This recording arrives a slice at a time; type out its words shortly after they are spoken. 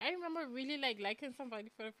remember really like liking somebody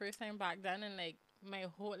for the first time back then, and like my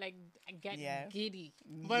whole like I get giddy.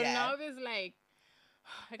 But now it's like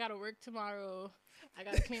I gotta work tomorrow. I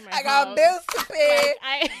gotta clean my I house. got bills to pay.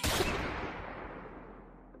 Like,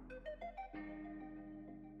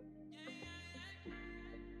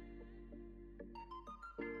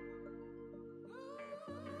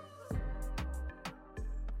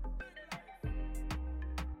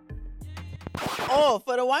 Oh,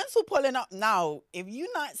 for the ones who pulling up now, if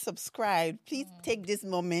you not subscribed, please take this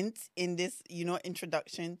moment in this,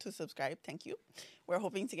 introduction to subscribe. Thank you. We're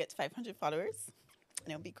hoping to get to 500 followers,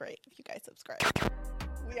 and it'll be great if you guys subscribe.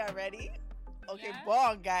 We are ready. Okay,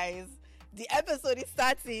 bon, guys. The episode is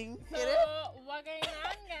starting. so what going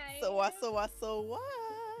on, guys? So what?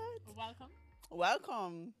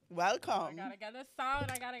 Welcome. I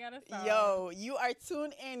gotta get a sound. Yo, you are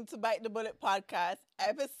tuned in to Bite the Bullet podcast,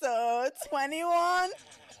 episode 21.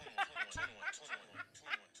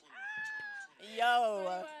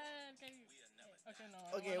 Yo.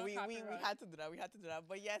 Okay, we had to do that.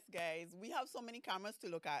 But yes, guys, we have so many cameras to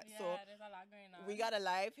look at. Yeah, so there's a lot going on. we got a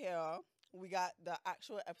live here. We got the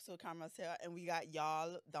actual episode cameras here, and we got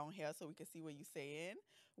y'all down here so we can see what you're saying.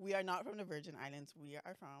 We are not from the Virgin Islands. We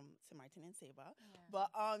are from St. Martin and Saba. Yeah. But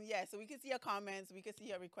so we can see your comments. We can see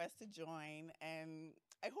your request to join. And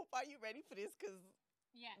I hope, are you ready for this? Because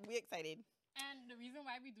we're excited. And the reason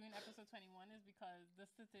why we're doing episode 21 is because the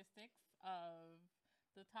statistics of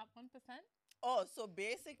the top 1%. Oh, so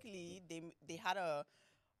basically they had a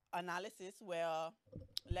analysis where,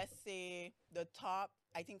 let's say, the top,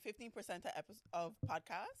 I think 15% of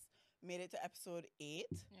podcasts made it to episode 8.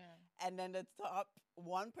 Yeah. And then the top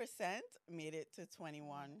 1% made it to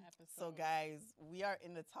 21. So, guys, we are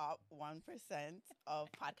in the top 1% of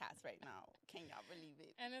podcasts right now. Can y'all believe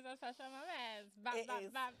it? And it's a special moment.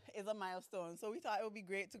 It's a milestone. So we thought it would be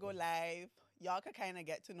great to go live. Y'all could kind of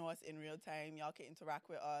get to know us in real time. Y'all could interact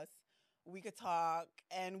with us. We could talk.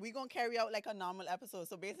 And we're going to carry out like a normal episode.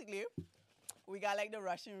 So basically, we got like the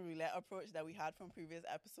Russian roulette approach that we had from previous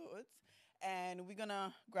episodes. And we're going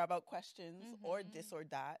to grab out questions or this or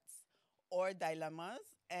that or dilemmas.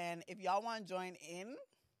 And if y'all want to join in,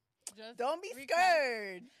 don't be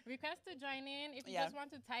scared. Request to join in. If you just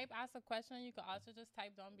want to ask a question, you can also just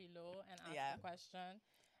type down below and ask the question.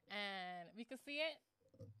 And we can see it.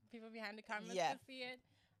 People behind the cameras can see it.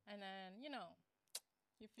 And then, you feel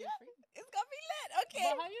free. It's going to be lit. Okay.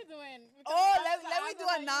 But how you doing? Let me do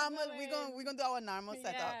a normal. We're going to do our normal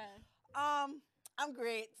setup. I'm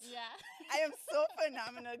great. Yeah. I am so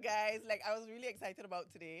phenomenal, guys. Like, I was really excited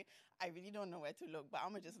about today. I really don't know where to look, but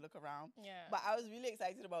I'm going to just look around. Yeah. But I was really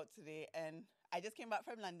excited about today, and I just came back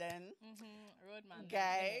from London. Roadman.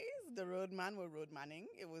 Guys, the roadman were roadmanning.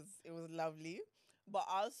 It was lovely. But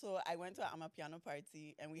also, I went to an Amapiano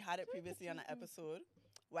party, and we had it previously on an episode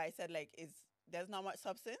where I said, like, there's not much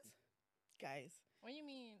substance. Guys. What do you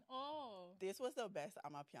mean? Oh. This was the best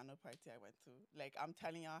Amapiano party I went to. Like, I'm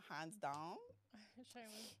telling y'all, hands down.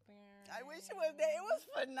 I wish it was there. It was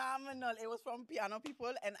phenomenal. It was from piano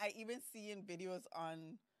people, and I even seen videos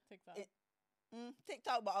on TikTok.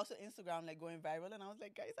 TikTok, but also Instagram, like going viral. And I was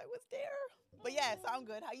like, guys, I was there. But yeah, so I'm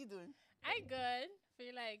good. How you doing? I good.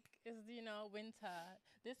 Feel like it's winter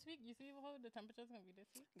this week. You see how the temperature's gonna be this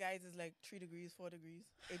week? Guys, it's like 3 degrees, 4 degrees.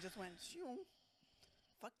 It just went shoo.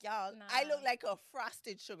 Fuck y'all. Nah. I look like a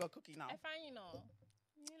frosted sugar cookie now. I find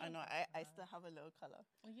I know. I still have a little color.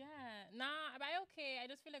 Yeah. Nah, but I okay. I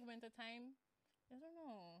just feel like winter time. I don't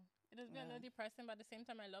know. It does be a little depressing, but at the same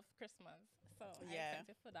time, I love Christmas. So I'm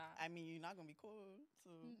excited for that. I mean, you're not gonna be cold.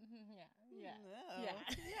 So Yeah.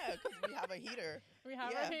 Because we have a heater. We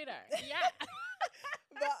have a heater. Yeah.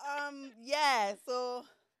 But So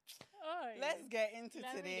let's get into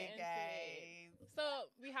today, guys.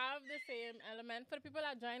 So we have the same element. For the people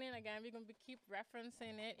that are joining again, we're going to keep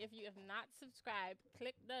referencing it. If you have not subscribed,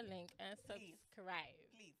 click the link and subscribe.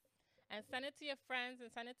 Please. And send it to your friends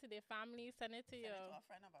and send it to their family. Send it to a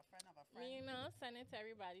friend of a friend of a friend. Send it to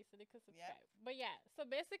everybody so they can subscribe. Yep. But yeah, so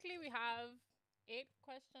basically we have 8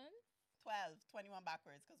 questions. 21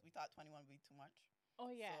 backwards because we thought 21 would be too much.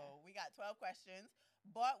 Oh, yeah. So we got 12 questions,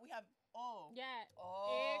 but we have, 8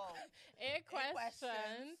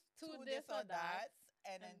 questions, 2 this or that,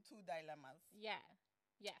 and then 2 dilemmas. Yeah.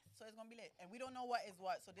 Yes. So it's going to be lit. And we don't know what is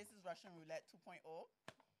what. So this is Russian Roulette 2.0 or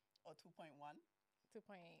 2.1.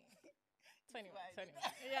 2.8. 21.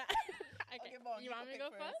 Yeah. Okay. Bon, you want me to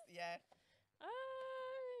go first? Yeah.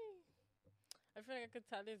 I feel like I could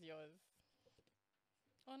tell it's yours.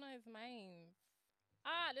 Oh, no, it's mine.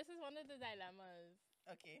 This is one of the dilemmas.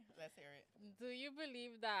 Okay, let's hear it. Do you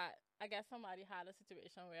believe that, I guess somebody had a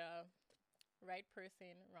situation where right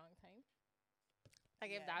person, wrong time?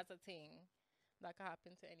 Like if that's a thing that could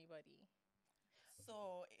happen to anybody.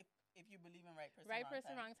 So if you believe in right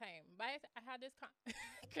person, wrong time. But I had this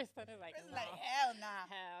Kristen is like, it's like hell nah.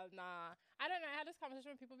 Hell nah. I don't know. I had this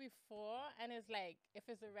conversation with people before, and it's like if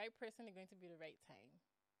it's the right person, it's going to be the right time.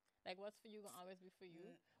 Like what's for you gonna always be for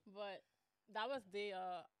you. But that was the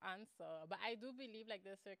answer. But I do believe like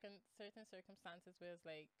there's certain circumstances where it's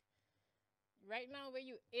like right now where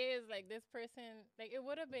you is like this person like it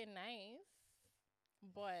would have been nice,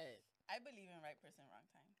 but I believe in right person, wrong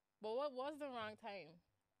time. But what was the wrong time?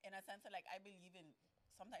 In a sense of like I believe in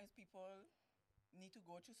sometimes people need to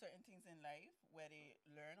go through certain things in life where they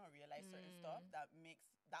learn or realize certain stuff that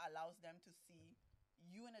allows them to see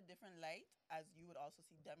you in a different light as you would also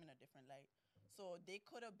see them in a different light. So they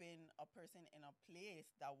could have been a person in a place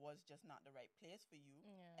that was just not the right place for you,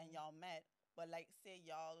 and y'all met. But like say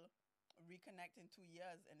y'all reconnect in 2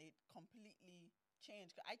 years and it completely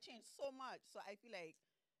changed. I changed so much, so I feel like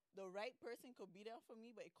the right person could be there for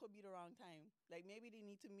me, but it could be the wrong time. Like maybe they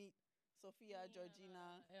need to meet Sophia,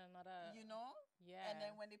 Georgina, you know? Yeah. And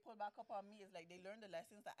then when they pull back up on me, it's like they learned the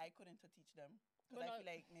lessons that I couldn't to teach them. Because I feel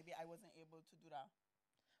like maybe I wasn't able to do that.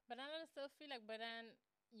 But then I still feel like, but then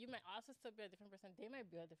you might also still be a different person. They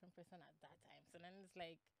might be a different person at that time. So then it's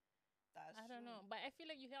like, I don't know. But I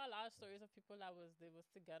feel like you hear a lot of stories of people that they was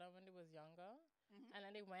together when they was younger. And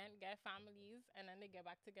then they went, get families, and then they get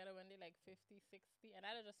back together when they're like 50, 60. And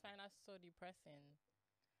I just find that so depressing.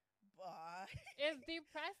 But it's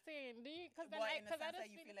depressing. Because in the sense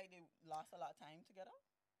that you feel like they lost a lot of time together?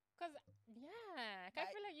 Because, I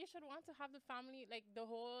feel like you should want to have the family, like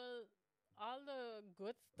all the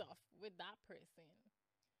good stuff with that person.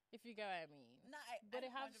 If you get what I mean. No, but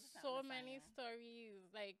they have so many stories.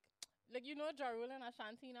 Like you know Ja Rule and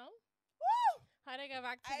Ashanti now? Woo! How they get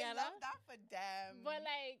back together. I love that for them. But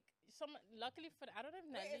like luckily for I don't know if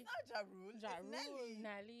Nelly. Wait, it's not Ja Rule. Ja Rule, Nelly.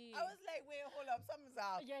 Nelly. I was like, wait, hold up, something's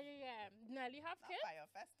up. Yeah. Nelly have kids? Fire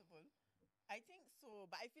Festival. I think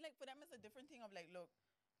so. But I feel like for them it's a different thing of like, look,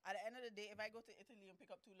 at the end of the day, if I go to Italy and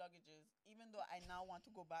pick up 2 luggages, even though I now want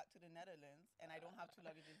to go back to the Netherlands and I don't have 2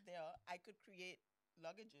 luggages there, I could create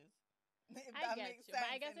luggages. I get you, but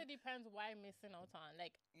I guess it depends why I'm missing out on.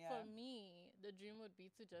 Like for me, the dream would be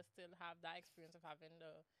to just still have that experience of having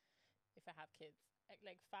if I have kids,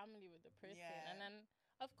 like family with the person, and then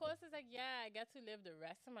of course it's like I get to live the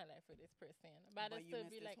rest of my life with this person, but I'd still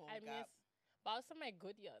be like I miss, but also my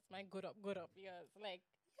good years, my good up years, like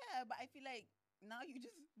but I feel like now you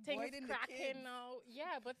just things cracking now,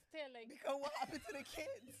 but still like because what happened to the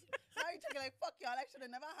kids? Now you're thinking like fuck y'all, I should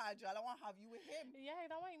have never had you. I don't want to have you with him. Yeah,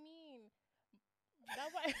 that's what I mean.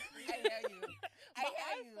 That's what I hear you. I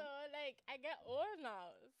hear you. Like I get old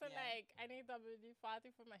now, so like I need WD-40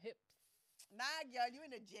 for my hips. Nah, girl, you in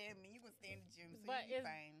the gym and you can stay in the gym, so you'll be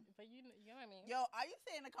fine. But you know what I mean. Yo, are you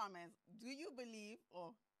saying in the comments? Do you believe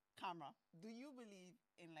camera? Do you believe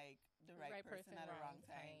in like the right person at the wrong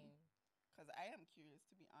time? Because I am curious,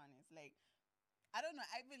 to be honest. Like, I don't know.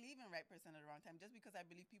 I believe in right person at the wrong time just because I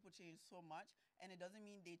believe people change so much, and it doesn't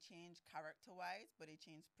mean they change character-wise, but they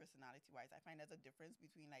change personality-wise. I find there's a difference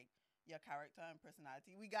between like your character and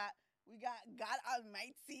personality. We got God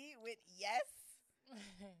Almighty with yes.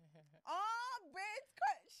 Braids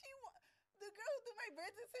cut. The girl who do my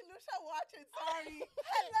braids in St. Lucia watching. Sorry.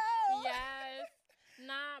 Hello. Yes.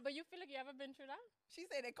 Nah, but you feel like you ever been through that? She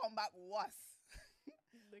said they come back worse.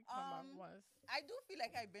 They come back worse. I do feel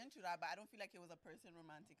like I've been through that, but I don't feel like it was a person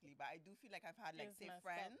romantically. But I do feel like I've had like say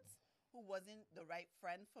friends who wasn't the right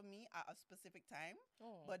friend for me at a specific time.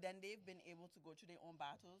 But then they've been able to go through their own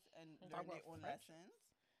battles and learn their own lessons.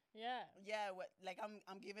 Yeah. Yeah, like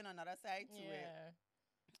I'm giving another side to it.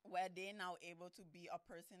 Where they're now able to be a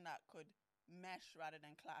person that could mesh rather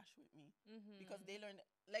than clash with me. Because they learned,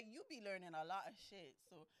 like you be learning a lot of shit.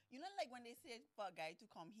 So, you know, like when they say for a guy to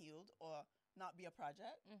come healed or not be a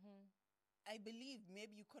project, I believe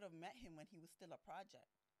maybe you could have met him when he was still a project,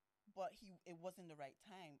 but it wasn't the right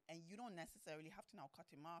time. And you don't necessarily have to now cut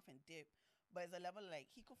him off and dip. But it's a level like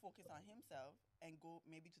he could focus on himself and go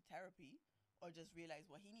maybe to therapy or just realize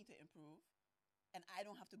what he needs to improve. And I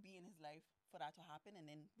don't have to be in his life for that to happen. And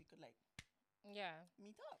then we could like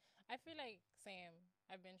meet up. I feel like same.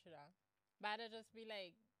 I've been through that. But it'll just be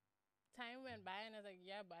like time went by and I was like,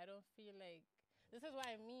 but I don't feel like this is what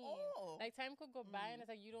I mean. Like time could go by and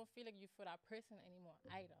it's like you don't feel like you for that person anymore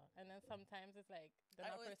either. And then sometimes it's like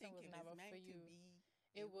that person was never for you.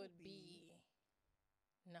 It would be.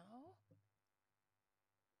 No?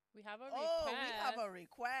 We have a request. We have a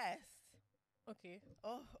request. Okay.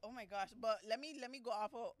 Oh my gosh. But let me go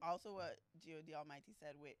off of also what G.O.D. Almighty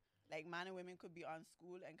said with like man and women could be on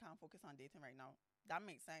school and can't focus on dating right now. That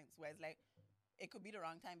makes sense. Where it's like it could be the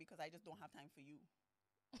wrong time because I just don't have time for you.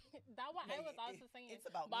 That what I was also saying. It's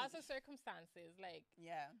about but also circumstances, like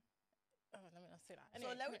yeah. Oh, let me not say that.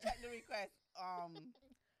 Anyway. So let me check the request.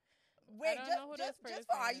 Wait, just for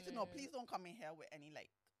you to know, please don't come in here with any like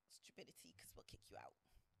stupidity because we'll kick you out.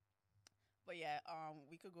 But yeah,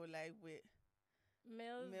 we could go live with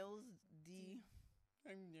Mills D.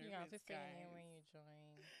 I'm nervous, you have to say your name when you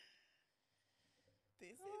join.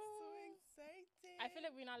 This is so exciting. I feel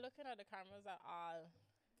like we're not looking at the cameras at all.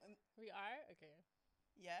 We are? Okay.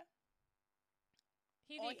 Yeah.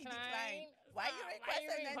 He declined. Why you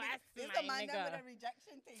requesting? This is a man with a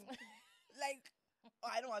rejection thing. Like,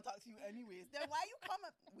 I don't want to talk to you anyways. Then why you coming?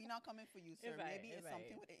 We're not coming for you, sir. Maybe it's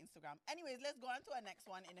something with the Instagram. Anyways, let's go on to our next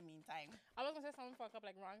one in the meantime. I was going to say something for a couple,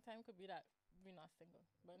 like wrong time could be that we're not single.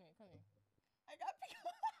 But anyway, come here. I got picked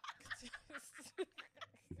up.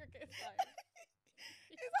 Okay, sorry.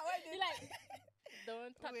 It's how I did. You like,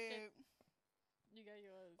 don't touch it. You got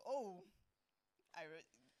yours. Oh.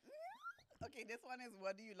 Okay, this one is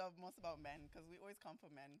what do you love most about men? Because we always come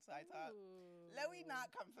for men. So I thought, let we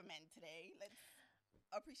not come for men today. Let's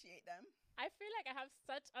appreciate them. I feel like I have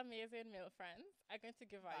such amazing male friends. I'm going to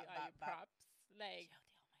give all you props. Like,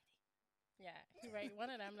 yeah, right.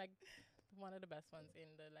 One of them, like, one of the best ones in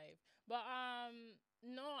the life. But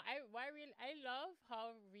no, I love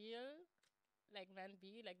how real like men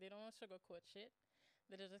be. Like, they don't sugarcoat shit.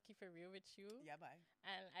 They just keep it real with you. Yeah, bye.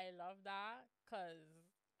 And I love that because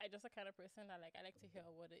I just a kind of person that like I like to hear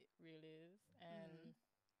what it really is. And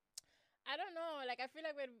I don't know, like I feel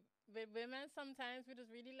like with women sometimes we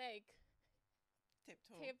just really like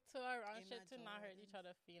tiptoe around shit to not hurt each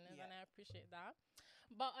other's feelings, and I appreciate that.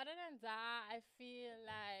 But other than that, I feel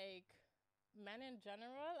like men in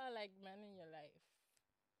general are like men in your life.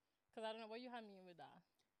 Because I don't know what you have mean with that.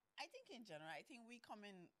 I think in general, I think we come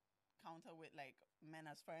in counter with like men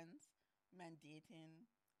as friends, men dating,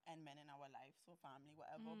 and men in our life, so family,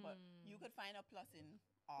 whatever. But you could find a plus in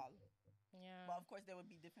all. Yeah. But of course, there would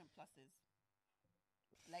be different pluses.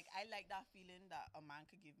 Like, I like that feeling that a man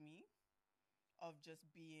could give me of just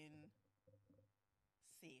being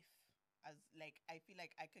safe. As like, I feel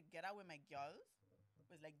like I could get out with my girls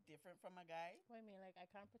was like different from a guy. What do you mean? Like, I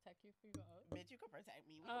can't protect you for your girls? Bitch, you could protect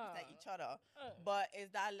me. We can protect each other. But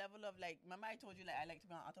is that level of like, remember I told you like I like to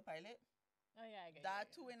be on autopilot? Oh, yeah, I get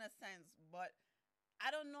that too in a sense, but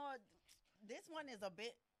I don't know. This one is a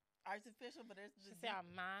bit artificial, but there's just say a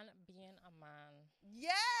man being a man.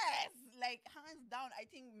 Yes, like hands down. I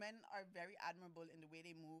think men are very admirable in the way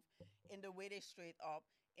they move, in the way they straight up,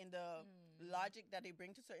 in the logic that they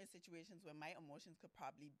bring to certain situations where my emotions could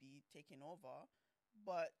probably be taken over.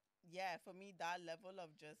 But yeah, for me, that level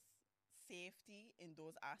of just safety in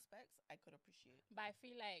those aspects, I could appreciate. But I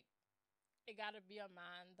feel like it gotta be a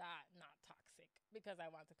man that not toxic, because I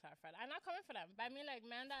want to clarify that. I'm not coming for them, but I mean like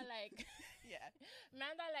men that like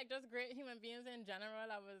men that like just great human beings in general.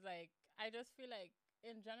 I was like, I just feel like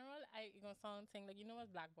in general, you gonna sound thing like, you know what's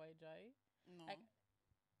Black Boy Joy? No. Like,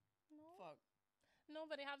 no. Fuck. No,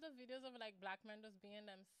 but they have the videos of like black men just being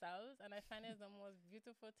themselves, and I find it's the most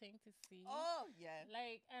beautiful thing to see. Oh yeah.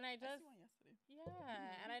 Like, and I just one yesterday.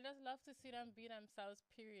 Yeah, and I just love to see them be themselves.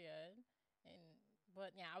 Period. And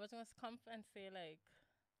but yeah, I was gonna come and say like,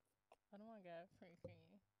 I don't want to get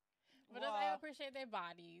freaky, but I appreciate their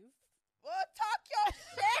bodies. Well, talk your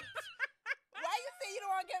shit. Why you say you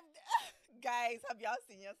don't want to get? Guys, have y'all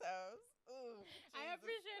seen yourselves? Ooh, I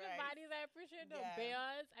appreciate the bodies. I appreciate the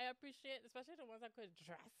beards. I appreciate, especially the ones that could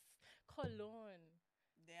dress. Cologne.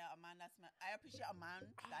 A man I appreciate a man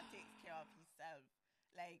that takes care of himself.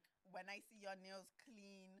 Like when I see your nails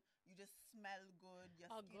clean, you just smell good. Your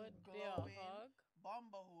skin good bear hug.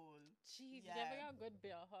 Bomber hole. Jeez, you ever got a good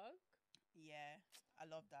bear hug? Yeah, I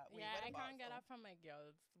love that. Wait, I can't get that from my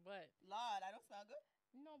girls, but Lord, I don't smell good.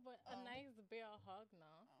 No, but a nice bear hug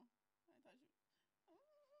now. Oh, I thought you.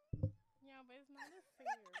 Yeah, but it's not the same.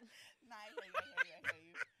 Nah, I hear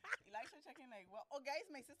you. Elisha checking like, well, oh guys,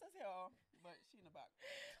 my sister's here, but she in the back.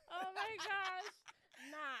 Oh my gosh.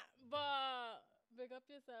 Nah, but big up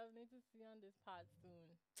yourself. Need to see you on this pod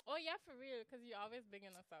soon. Oh yeah, for real, because you're always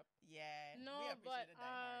bigging us up. Yeah. No, but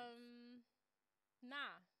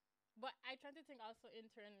nah. But I try to think also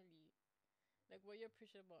internally, like what you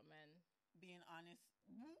appreciate about men. Being honest.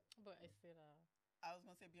 But I say that. I was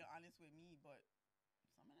gonna say being honest with me, but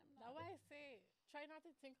some of them. That's why I say try not to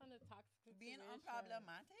think on the toxic situation. Being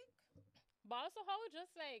unproblematic. But also how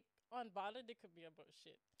just like unbothered they could be about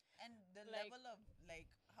shit. And the level of like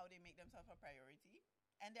how they make themselves a priority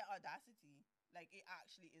and their audacity, like it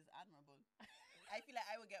actually is admirable. I feel like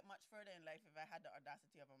I would get much further in life if I had the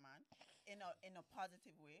audacity of a man in a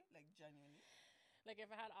positive way, like genuinely. Like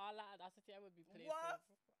if I had all that audacity, I would be places. What?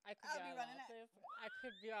 I could be a lot of places. I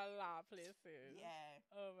could be a lot of places. Yeah.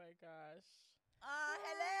 Oh my gosh.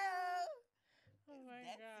 Hello. Oh my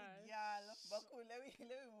gosh. Yeah, but cool. Let me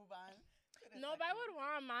move on. Nobody would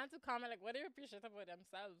want a man to comment like, what do you appreciate about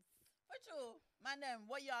themselves? For true, man.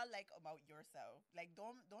 What y'all like about yourself? Like,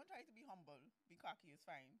 don't try to be humble. Be cocky. It's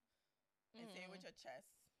fine. And say it with your chest.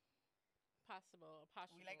 Possible.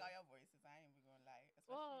 We like all your voices. I ain't even gonna lie.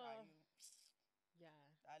 Especially how you. Yeah.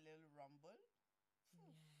 That little rumble. Yeah.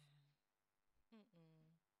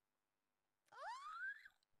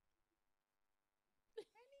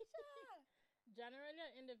 Generally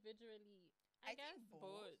or individually? I guess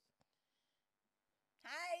both.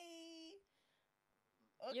 Hi.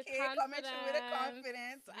 Okay, coming through with a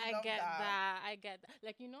confidence. I get that.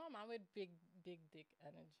 Like, a man with big dick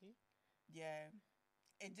energy. Yeah.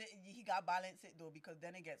 He got balance it though, because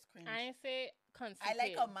then it gets cringe. I ain't say conceited. I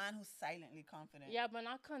like a man who's silently confident. Yeah, but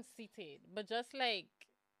not conceited. But just like,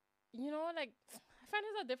 like, I find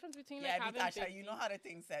there's a difference between like having Tasha, big you know how the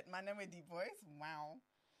thing set. Man, them with deep voice. Wow.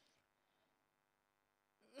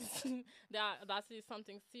 That's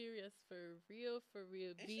something serious for real.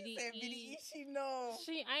 BDE. BDE, she know.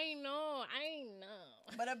 I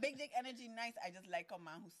know. But a big dick energy, nice. I just like a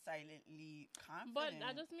man who's silently confident. But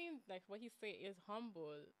that just means like what he say is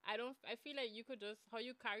humble. I feel like you could just how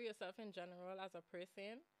you carry yourself in general as a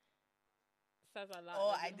person says a lot.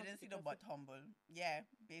 Oh, I didn't see the but humble. Yeah,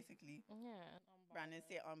 basically. Yeah. Brandon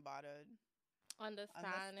say unbothered.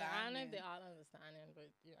 Understanding. I don't know if they all understanding, but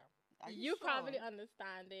yeah. You sure? Probably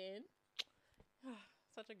understanding.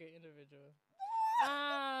 Such a great individual.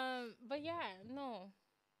 But yeah, no.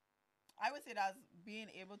 I would say that's being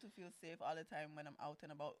able to feel safe all the time when I'm out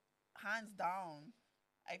and about. Hands down.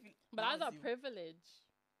 I feel. But that's a privilege.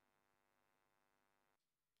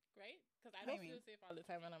 Right? Because I don't feel safe all the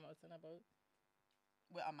time when I'm out and about.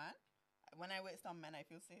 With a man? When I with some men, I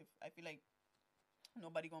feel safe. I feel like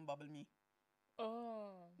nobody gonna bubble me.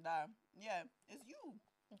 Oh. Yeah, it's you.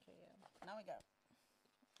 Okay, yeah. Now we go.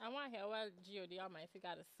 I want to hear what G.O.D. Almighty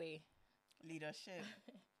got to say. Leadership.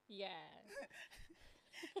 Yeah.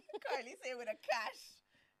 Carly say with a cash.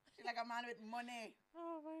 She's like a man with money.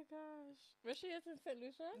 Oh my gosh. Where she is in St.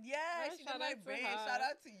 Lucia? Yeah, she did my braids. Shout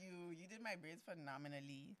out to you. You did my braids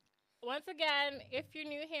phenomenally. Once again, if you're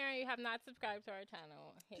new here and you have not subscribed to our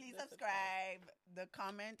channel, please subscribe. The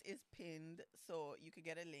comment is pinned, so you could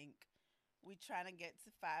get a link. We're trying to get to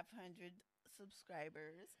 500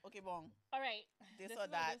 subscribers. Okay, bon. All right. This or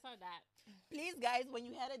that. Please, guys, when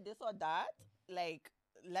you had a this or that, like,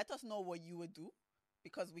 let us know what you would do,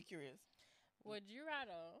 because we're curious. Would you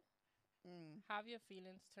rather have your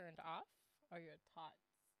feelings turned off or your thoughts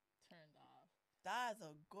turned off? That's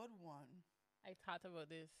a good one. I thought about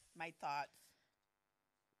this. My thoughts.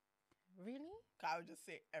 Really? I would just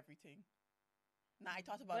say everything. Nah, I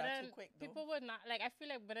thought about that too quick, though. People would not, like, I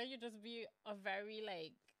feel like, but then you just be a very,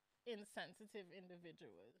 like, insensitive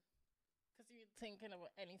individual. Because you're thinking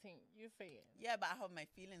about anything you're saying. Yeah, but I have my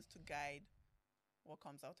feelings to guide what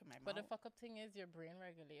comes out of my mouth. But the fuck up thing is your brain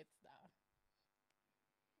regulates that.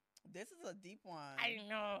 This is a deep one. I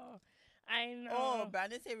know. Oh,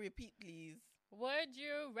 Brandon, say repeat, please. Would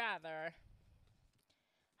you rather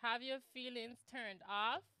have your feelings turned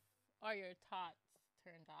off or your thoughts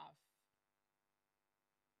turned off?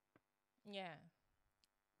 Yeah.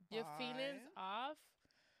 Your feelings off?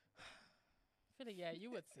 I feel like, yeah,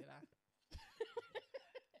 you would say that.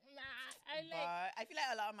 Nah, I feel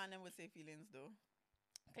like a lot of men would say feelings, though.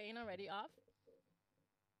 Okay, you're not ready off?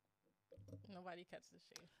 Nobody catch the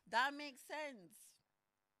shade. That makes sense.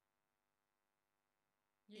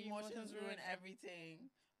 Your emotions ruin everything.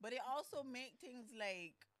 But they also make things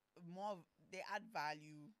like more, they add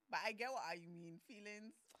value. But I get what you mean.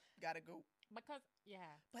 Feelings gotta go. Because,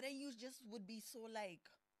 yeah. But then you just would be so like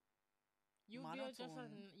you feel just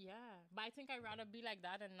yeah. But I think I'd rather be like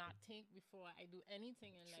that and not think before I do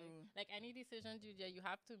anything in life. Like any decisions you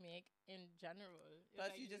have to make in general.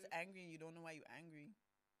 Plus, you're just angry and you don't know why you're angry.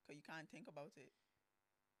 Because you can't think about it.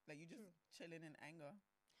 Like, you just chilling in anger.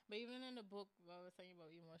 But even in the book where I was saying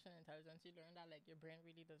about emotional intelligence, you learn that like your brain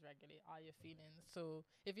really does regulate all your feelings. So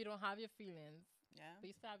if you don't have your feelings, but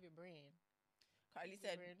you still have your brain. Carly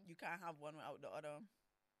said you can't have one without the other.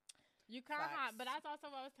 You can't have, but that's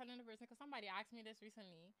also what I was telling the person, because somebody asked me this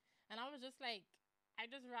recently, and I was just like, I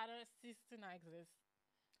just rather cease to not exist.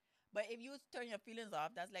 But if you turn your feelings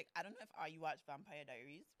off, that's like, I don't know if you watch Vampire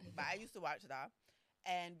Diaries, but I used to watch that,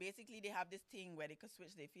 and basically they have this thing where they could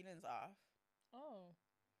switch their feelings off. Oh.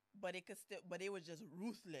 But they could still, but they were just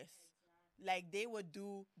ruthless. Like they would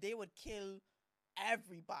kill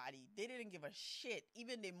everybody. They didn't give a shit,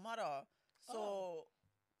 even their mother. So,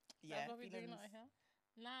 yeah. That's what we're doing out here?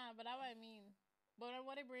 Nah, but that's what I mean. But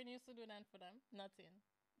what the brain used to do then for them? Nothing.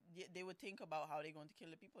 Yeah, they would think about how they're going to kill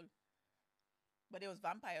the people. But it was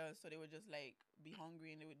vampires, so they would just like be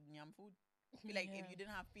hungry and they would yam food. I feel like if you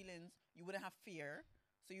didn't have feelings, you wouldn't have fear.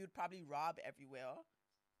 So you'd probably rob everywhere.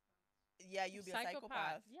 Yeah, you'd be a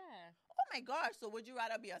psychopath. Yeah. Oh my gosh. So would you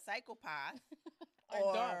rather be a psychopath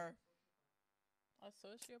or a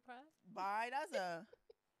sociopath? That's a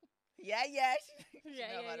yeah. Yeah.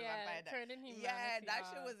 Turning humanity. Yeah, that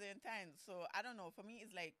shit was intense. So I don't know. For me,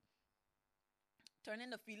 it's like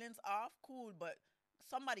turning the feelings off, cool, but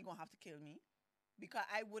somebody gonna have to kill me because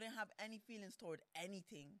I wouldn't have any feelings toward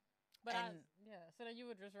anything. But so then you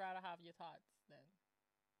would just rather have your thoughts then?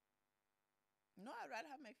 No, I'd rather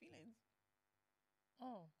have my feelings.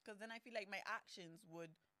 Oh. Because then I feel like my actions would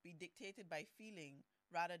be dictated by feeling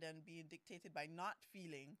rather than being dictated by not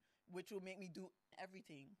feeling, which will make me do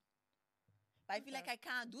everything. But I feel like I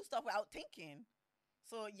can't do stuff without thinking.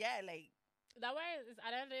 So, yeah, like... That way, I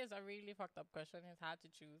don't know, it's a really fucked up question. It's hard to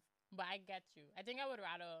choose. But I get you. I think I would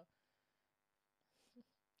rather...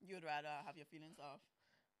 You would rather have your feelings off?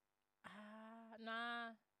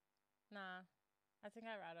 Nah. I think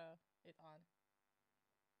I'd rather it on.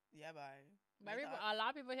 Yeah, bye. A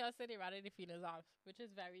lot of people here say they rather the feelings off, which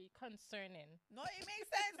is very concerning. No, it makes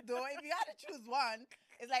sense though. If you had to choose one,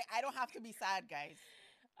 it's like I don't have to be sad, guys,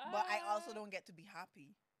 but I also don't get to be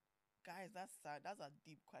happy, guys. That's sad. That's a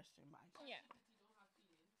deep question, man. Yeah.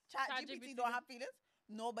 ChatGPT don't have feelings.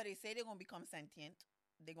 Nobody say they're gonna become sentient.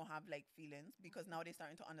 They're gonna have like feelings because now they're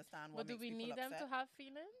starting to understand what. But do we need them to have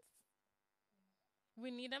feelings? We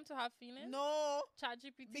need them to have feelings? No.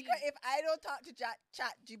 ChatGPT. Because if I don't talk to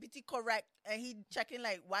ChatGPT correct and he checking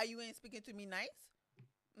like why you ain't speaking to me nice,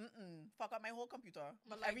 fuck up my whole computer.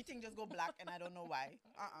 But like, everything just go black and I don't know why.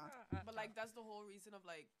 But like that's the whole reason of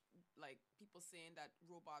like people saying that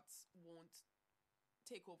robots won't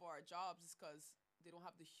take over our jobs is because they don't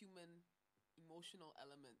have the human emotional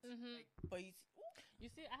element. Mm-hmm. Like, but you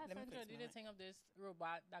see, I had Sandra do the thing of this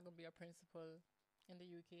robot that gonna be a principal in the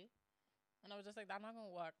UK. And I was just like, that's not going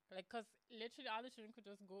to work. Like, because literally all the children could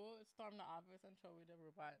just go, storm the office and throw away the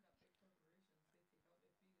robot.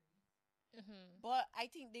 Mm-hmm. But I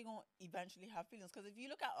think they're going to eventually have feelings. Because if you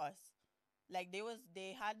look at us, like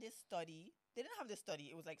they had this study. They didn't have this study.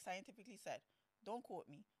 It was like scientifically said. Don't quote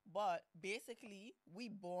me. But basically, we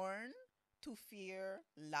born to fear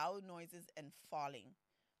loud noises and falling.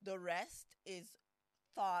 The rest is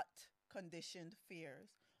thought-conditioned fears.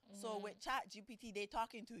 So with ChatGPT, they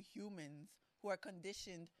talking to humans who are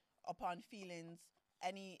conditioned upon feelings,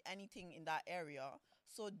 anything in that area.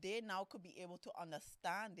 So they now could be able to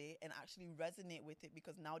understand it and actually resonate with it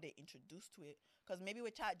because now they're introduced to it. Because maybe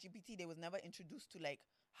with ChatGPT, they was never introduced to like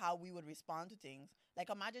how we would respond to things. Like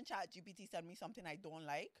imagine ChatGPT send me something I don't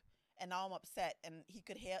like, and now I'm upset, and they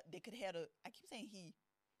could hear I keep saying he.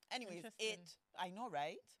 Anyways, I know,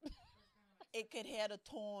 right? It could hear the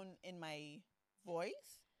tone in my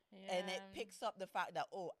voice. Yeah. And it picks up the fact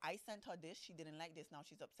that, oh, I sent her this, she didn't like this, now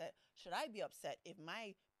she's upset. Should I be upset if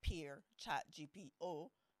my peer ChatGPT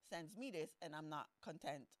sends me this and I'm not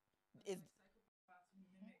content? Is psychopaths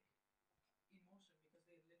mimic emotion because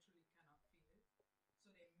they literally cannot feel it.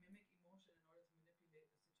 So they mimic emotion in order to manipulate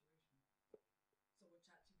the situation. So with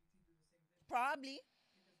ChatGPT do the same thing. Probably. Because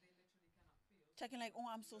they literally cannot feel. Checking like,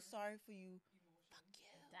 oh, I'm so sorry for you. Emotion. Fuck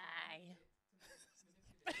you. Die.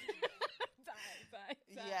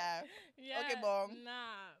 Yeah. Okay, boom.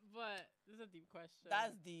 Nah, but this is a deep question.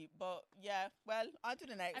 That's deep, but yeah. Well, on to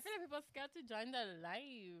the next. I feel like people are scared to join the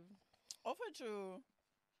live. Oh, for true.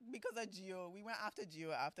 Because of Gio. We went after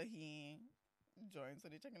Gio after he joined, so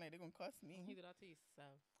they're checking like they're going to cuss me. He did that to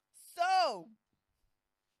himself. So,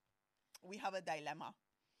 we have a dilemma.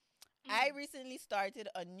 I recently started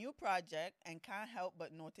a new project and can't help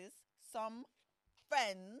but notice some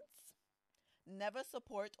friends never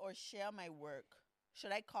support or share my work.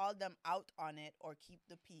 Should I call them out on it or keep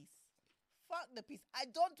the peace? Fuck the peace. I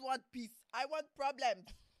don't want peace. I want problems.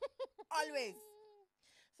 Always.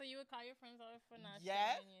 So you would call your friends out for not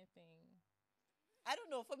sharing anything? I don't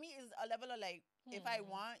know. For me, it's a level of like, if I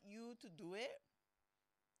want you to do it,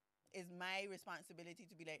 it's my responsibility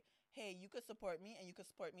to be like, hey, you could support me and you could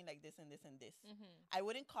support me like this and this and this. I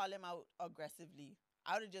wouldn't call them out aggressively.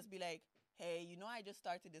 I would just be like, hey, I just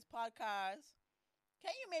started this podcast.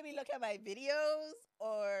 Can you maybe look at my videos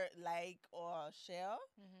or like or share?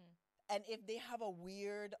 And if they have a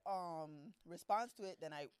weird response to it,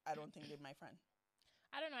 then I don't think they're my friend.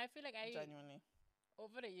 I don't know. I feel like genuinely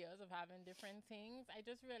over the years of having different things, I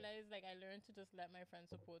just realized like I learned to just let my friends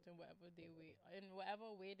support in whatever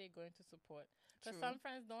way they're going to support. Because some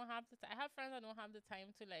friends don't have I have friends that don't have the time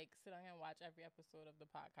to like sit down and watch every episode of the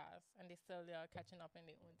podcast, and they still are catching up in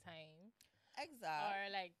their own time. Exactly. Or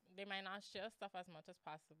like they might not share stuff as much as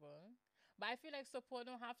possible. But I feel like support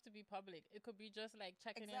don't have to be public. It could be just like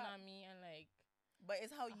checking in on me and like. But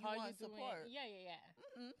it's how you want support. Yeah.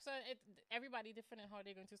 Mm-hmm. So everybody different in how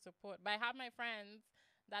they're going to support. But I have my friends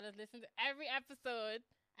that has listened to every episode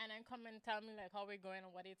and then come and tell me like how we're going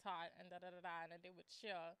and what they thought and and then they would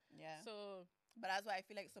share. Yeah. So. But that's why I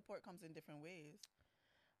feel like support comes in different ways.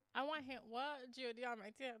 I want him. What G.O.D.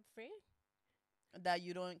 Almighty had to say? That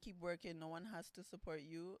you don't keep working. No one has to support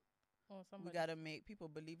you. We gotta make people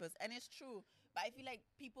believe us, and it's true. But I feel like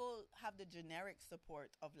people have the generic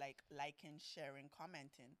support of like liking, sharing,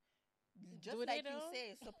 commenting. Just like you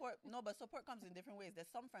say, support. No, but support comes in different ways.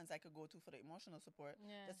 There's some friends I could go to for the emotional support.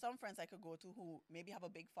 Yeah. There's some friends I could go to who maybe have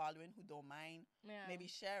a big following, who don't mind maybe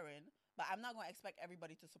sharing. But I'm not gonna expect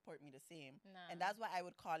everybody to support me the same. Nah. And that's why I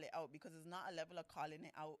would call it out, because it's not a level of calling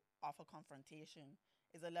it out off a confrontation.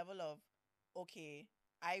 It's a level of, okay,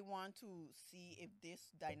 I want to see if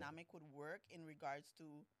this dynamic would work in regards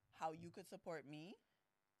to how you could support me,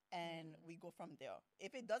 and we go from there.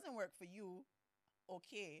 If it doesn't work for you,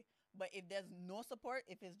 okay. But if there's no support,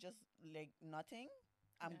 if it's just like nothing,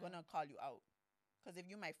 I'm gonna call you out. Because if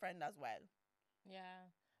you're my friend as well. Yeah.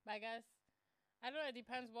 But I guess, I don't know, it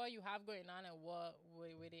depends what you have going on and what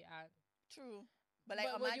where they at. True. But like,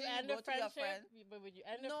 imagine you go to your friend. But would you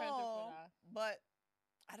end the friendship for that? But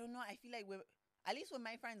I don't know. I feel like at least with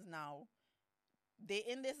my friends now, they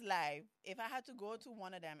in this live. If I had to go to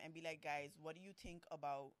one of them and be like, guys, what do you think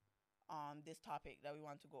about this topic that we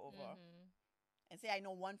want to go over? And say I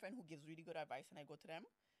know one friend who gives really good advice, and I go to them,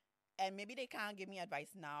 and maybe they can't give me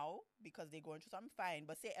advice now because they're going through something, fine.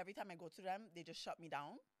 But say every time I go to them, they just shut me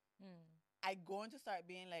down. I going to start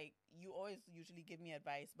being like, you always usually give me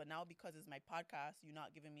advice, but now because it's my podcast, you're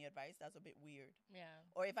not giving me advice. That's a bit weird. Yeah.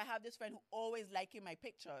 Or if I have this friend who always liking my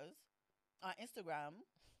pictures on Instagram,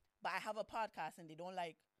 but I have a podcast and they don't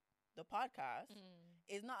like the podcast,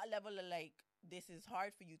 it's not a level of like, this is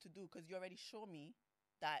hard for you to do because you already show me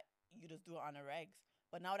that you just do it on the regs.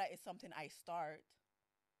 But now that it's something I start,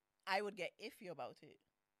 I would get iffy about it.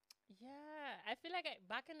 Yeah, I feel like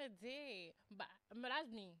back in the day, but that's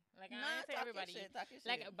me. Like, I don't say everybody.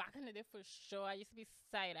 Like, back in the day, for sure, I used to be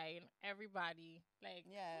side-eyeing everybody. Like,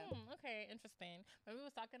 okay, interesting. When we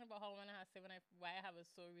was talking about how when I say why I have a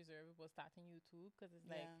so reserved about starting YouTube, because it's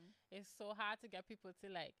like, it's so hard to get people to,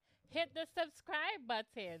 like, hit the subscribe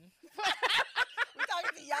button. We're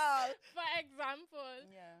talking to y'all. For example.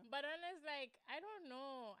 Yeah. But then it's like, I don't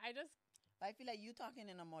know. I feel like you talking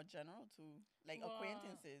in a more general too. Like,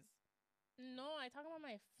 acquaintances. No, I talk about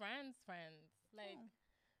my friends. Like,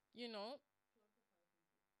 you know,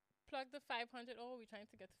 plug the 500. Oh, we're trying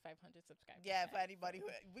to get to 500 subscribers. Yeah, for anybody who,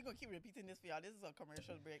 we're going to keep repeating this for y'all. This is a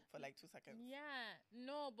commercial break for like 2 seconds. Yeah,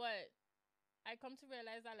 no, but I come to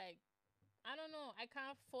realize that, like, I don't know, I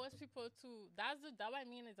can't force people to, that what I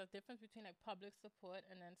mean is a difference between like public support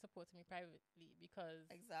and then supporting me privately, because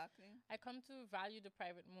exactly, I come to value the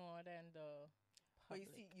private more than the public. But you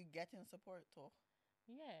see, you getting support too.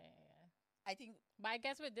 Yeah. I think, but I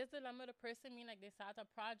guess with this dilemma, the person mean like they start a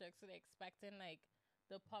project, so they're expecting like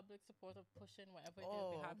the public support of pushing whatever it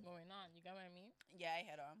is they have going on. You get what I mean? Yeah, I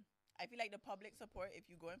head on. I feel like the public support, if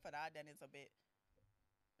you're going for that, then it's a bit.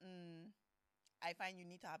 I find you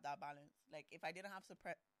need to have that balance. Like, if I didn't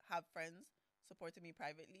have friends supporting me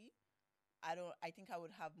privately, I think I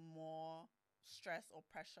would have more stress or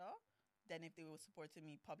pressure than if they were supporting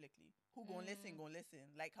me publicly. Who gon' listen,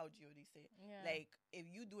 like how G.O.D. say. Yeah. Like, if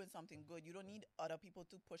you doing something good, you don't need other people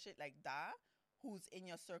to push it like that, who's in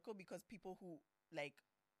your circle, because people who, like,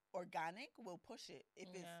 organic will push it. If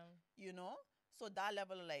it's, you know? So that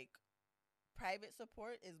level of, like, private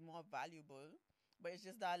support is more valuable. But it's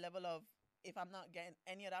just that level of, if I'm not getting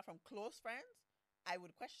any of that from close friends, I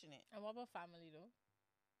would question it. And what about family, though?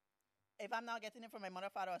 If I'm not getting it from my mother,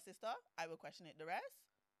 father, or sister, I would question it. The rest,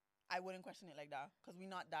 I wouldn't question it like that, because we're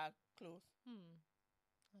not that close.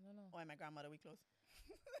 I don't know. Oh, and my grandmother, we close.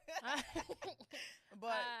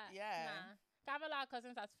 But, yeah. Nah. I have a lot of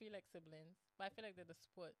cousins that feel like siblings, but I feel like they're the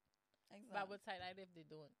sport. Exactly. But I would side-eye if they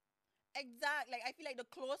don't. Exactly. Like, I feel like the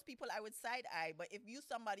close people, I would side-eye. But if you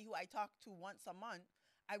somebody who I talk to once a month,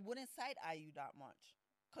 I wouldn't side-eye you that much.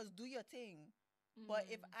 Because do your thing. But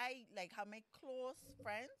if I, like, have my close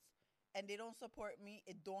friends and they don't support me,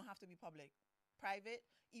 it don't have to be public. Private,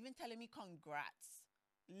 even telling me congrats.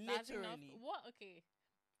 Literally. What? Okay.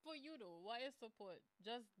 for you though, what is support?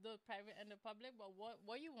 Just the private and the public, but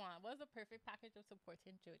what you want? What's the perfect package of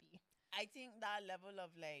supporting Jody? I think that level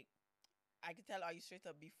of like, I could tell, are you straight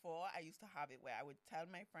up, before I used to have it where I would tell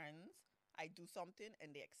my friends I do something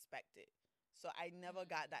and they expect it. So I never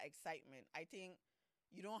got that excitement. I think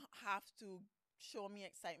you don't have to show me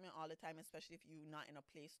excitement all the time, especially if you're not in a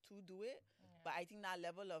place to do it. Yeah. But I think that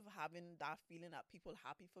level of having that feeling that people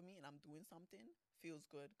happy for me and I'm doing something feels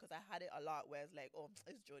good, because I had it a lot where it's like, oh,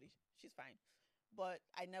 it's Jody, she's fine. But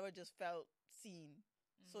I never just felt seen.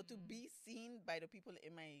 So to be seen by the people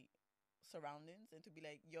in my surroundings and to be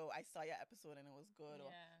like, yo, I saw your episode and it was good,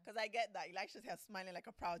 because I get that Elisha's here smiling like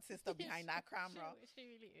a proud sister behind that camera. She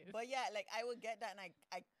really is. But yeah, like I would get that, and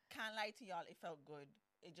I can't lie to y'all, it felt good.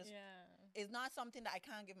 It just it's not something that I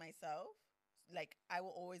can't give myself. Like I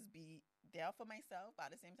will always be there for myself,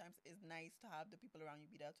 but at the same time it's nice to have the people around you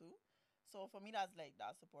be there too. So for me, that's like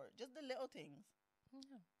that support, just the little things.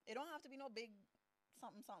 It don't have to be no big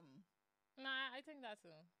something. Nah, I think that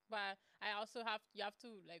too. But I also you have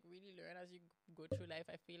to like really learn as you go through life,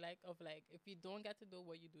 I feel like, of like, if you don't get to do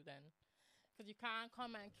what you do then. Because you can't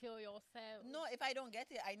come and kill yourself. No, if I don't get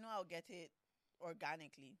it, I know I'll get it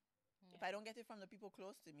organically. Yeah. If I don't get it from the people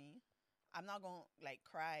close to me, I'm not going to like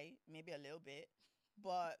cry, maybe a little bit.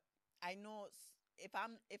 But I know if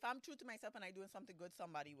I'm true to myself and I'm doing something good,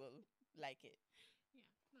 somebody will like it. Yeah,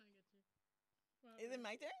 no, I get you. Well, is it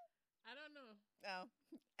my turn? I don't know. Oh,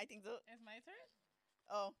 I think so. It's my turn?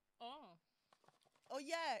 Oh. Oh,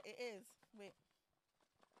 yeah, it is. Wait.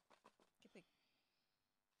 Keep it.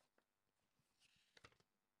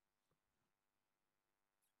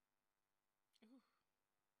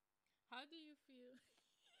 How do you feel?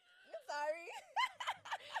 I'm sorry.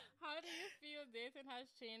 How do you feel dating has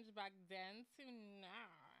changed back then to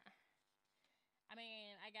now? I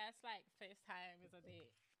mean, I guess like first time is a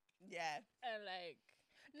date. Yeah. And like,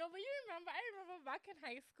 no, but I remember back in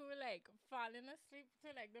high school, like falling asleep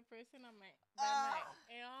to like the person on my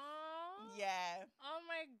yeah. Oh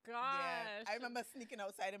my gosh. Yeah. I remember sneaking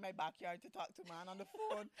outside in my backyard to talk to man on the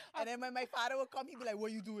phone. And then when my father would come, he'd be like,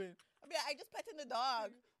 what are you doing? I'd be like, I just petting the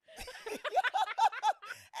dog.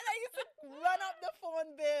 And I used to run up the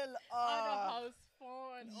phone bill. On the house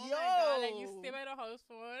phone. Oh my God. Like you stay by the house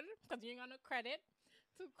phone because you ain't got no credit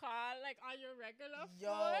to call like on your regular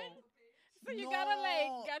phone. So you gotta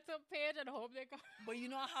like get to a page and hope they call. But you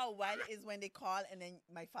know how wild it is when they call and then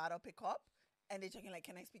my father pick up and they're checking like,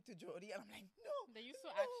 can I speak to Jody? And I'm like, no. They used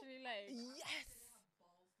to actually like. Yes.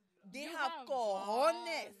 They have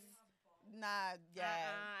cojones. Nah,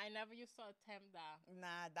 yeah. I never used to attempt that.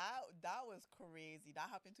 Nah, that was crazy. That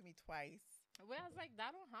happened to me twice. Whereas like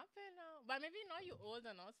that don't happen now. But maybe now you're old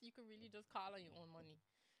enough, so you can really just call on your own money.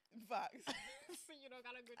 Facts. So you don't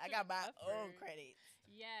gotta go. I got my own credits.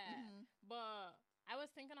 Yeah, but I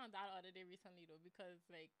was thinking on that other day recently though, because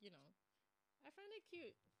like, you know, I find it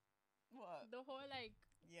cute. What? The whole like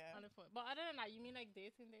on the phone. But other than that, you mean like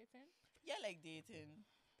dating? Yeah, like dating,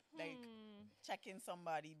 like checking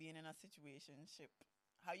somebody, being in a situationship.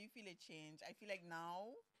 How you feel it changed? I feel like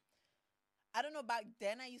now, I don't know. Back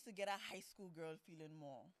then, I used to get a high school girl feeling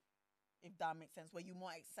more. If that makes sense, where you're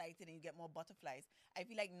more excited and you get more butterflies. I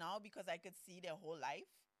feel like now, because I could see their whole life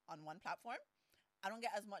on one platform, I don't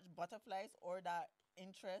get as much butterflies or that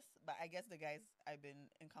interest. But I guess the guys I've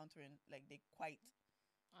been encountering, like, they quite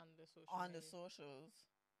on the socials.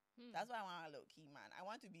 That's why I want a little key, man. I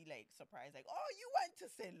want to be like surprised, like, oh, you went to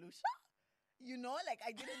St. Lucia? You know, like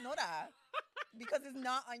I didn't know that. Because it's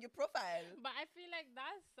not on your profile. But I feel like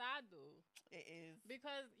that's sad though. It is.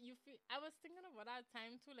 Because I was thinking about that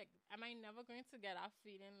time too, like, am I never going to get that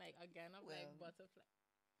feeling like again of like butterfly?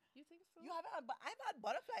 You think so? You haven't had, but I've had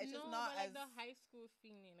butterflies, no, just not but as... like the high school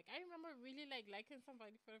feeling. Like I remember really like liking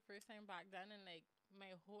somebody for the first time back then, and like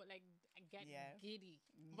my whole like I get giddy.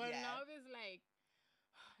 But now it's like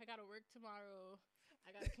I gotta work tomorrow.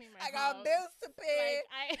 I gotta clean my house. I got bills to pay.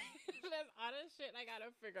 Like there's other shit I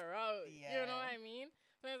gotta figure out. Yeah. You know what I mean?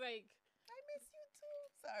 So it's like I miss you too.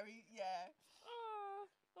 Sorry. Yeah.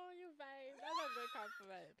 Oh, you vibe. That's a good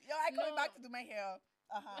compliment. Yo, I coming back to do my hair.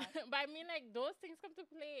 But I mean, like those things come to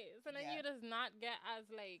play, so then you does not get as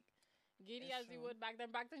like giddy as you would back then.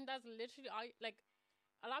 Back then, that's literally all. Like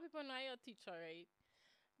a lot of people know you're a teacher, right?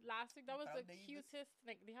 Last week, that was the cutest.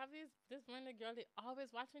 Like, they have this one girl, they always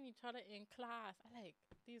watching each other in class. I like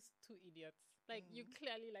these two idiots. Like, you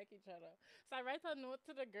clearly like each other. So I write a note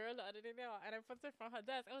to the girl the other day, and I put it from her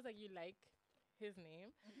desk. I was like, you like his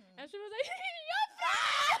name? And she was like, you're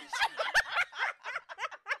fresh!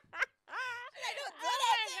 I don't do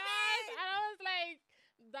that to me! And I was like,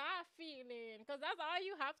 that feeling. Because that's all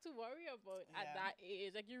you have to worry about at that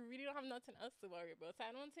age. Like, you really don't have nothing else to worry about. So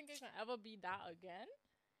I don't think it can ever be that again.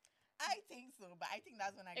 I think so, but I think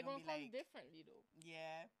that's when I'm gonna be like... It gonna come differently, though.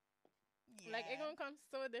 Yeah. Like, it gonna come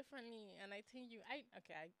so differently. And I think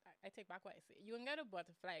I take back what I say. You can get a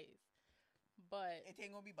butterflies, but... It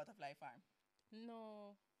ain't gonna be butterfly farm.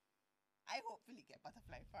 No. I hopefully get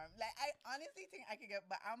butterfly farm. Like, I honestly think I could get,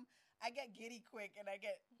 but I get giddy quick, and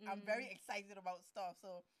I'm very excited about stuff.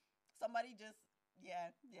 So somebody just, yeah.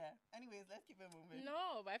 Anyways, let's keep it moving.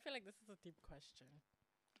 No, but I feel like this is a deep question.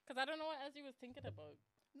 Because I don't know what else you was thinking about.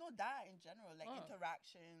 No, that in general, like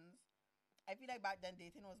interactions. I feel like back then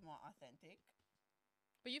dating was more authentic.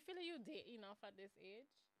 But you feel like you date enough at this age?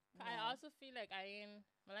 No. I also feel like I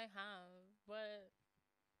have, but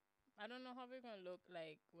I don't know how we're gonna look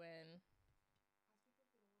like when...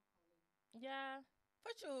 Yeah.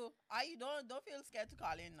 For sure. Don't feel scared to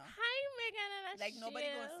call in now. Hi, Megan and Like, nobody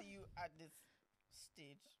gonna see you at this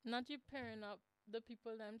stage. Not you pairing up the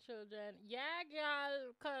people, them children. Yeah,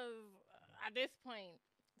 girl. Because at this point,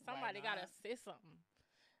 somebody gotta say something.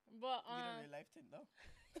 But you don't real life thing though.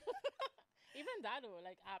 Even that though,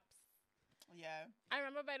 like apps. Yeah. I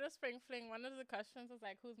remember by the Spring Fling, one of the questions was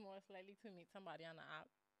like, who's more likely to meet somebody on the app?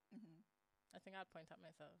 Mm-hmm. I think I'd point at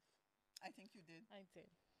myself. I think you did. I did.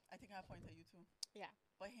 I think I'll point at you too. Yeah.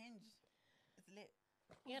 But Hinge, it's lit.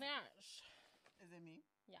 Yeah, Is it me?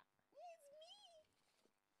 Yeah. It's me.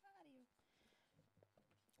 How are you?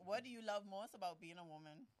 What do you love most about being a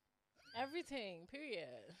woman? Everything,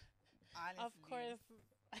 period. Honestly. Of course,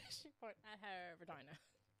 she point at her vagina.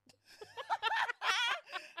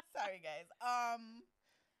 Sorry, guys.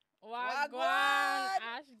 Wagwan,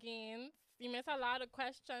 Ash Gaines. You miss a lot of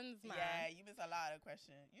questions, man. Yeah, you miss a lot of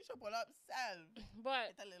questions. You should pull up self. But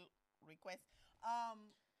it's a little request.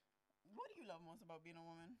 What do you love most about being a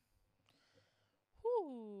woman?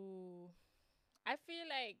 I feel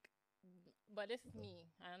like, but this is me.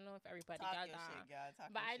 I don't know if everybody got that.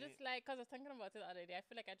 But I just like, because I was thinking about it the other day, I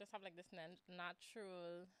feel like I just have like this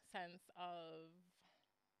natural sense of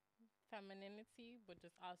femininity, but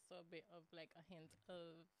just also a bit of like a hint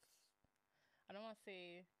of, I don't want to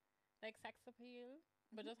say like sex appeal,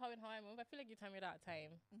 but just how I move. I feel like you tell me that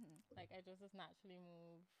time. Like, I just naturally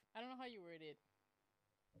move. I don't know how you word it.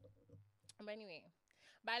 But anyway,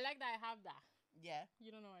 but I like that I have that. Yeah. You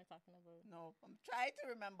don't know what I'm talking about. No, I'm trying to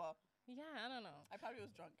remember. Yeah, I don't know. I probably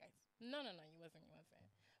was drunk, guys. No, you wasn't.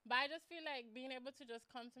 But I just feel like being able to just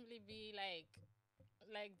constantly be like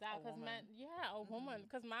that. Because man, a woman.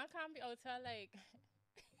 Because man can't be out there like...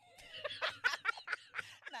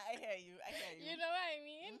 Nah, I hear you. You know what I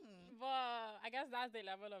mean? But I guess that's the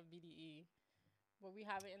level of BDE. But we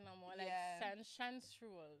have it in a more like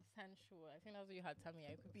sensual. I think that's what you had to tell me.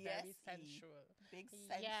 I could be very sensual. Big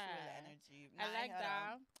sensual energy. I like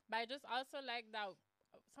that. But I just also like that.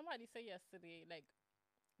 Somebody said yesterday, like,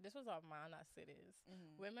 this was a man that said this.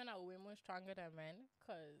 Women are way more stronger than men.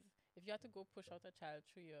 Because if you have to go push out a child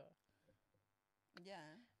through your...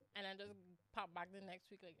 Yeah. And then just pop back the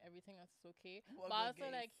next week, like, everything else is okay. But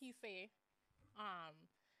also, like, he say,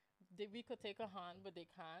 we could take a hand, but they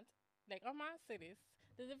can't. Like, oh man, say this.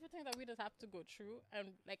 There's different things that we just have to go through.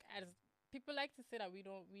 And, like, as people like to say that we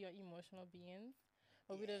are emotional beings,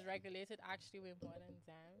 but we just regulate it actually way more than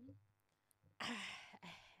them.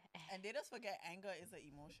 And they just forget anger is an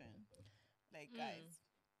emotion. Like, guys,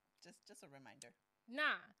 just a reminder.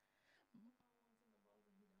 Nah.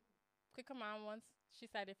 Kick a man once. She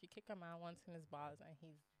said if you kick a man once in his balls and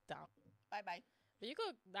he's down. Bye-bye. But you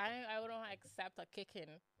could... I wouldn't accept a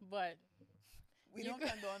kicking, but... We don't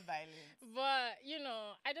condone violence. But, you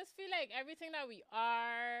know, I just feel like everything that we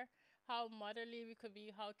are, how motherly we could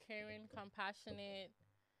be, how caring, compassionate.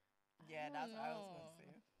 Yeah, that's what I was going to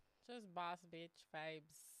say. Just boss bitch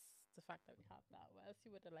vibes. The fact that we have that. What else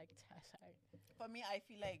you would have liked to say? For me, I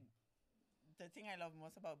feel like the thing I love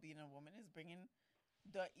most about being a woman is bringing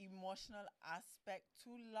the emotional aspect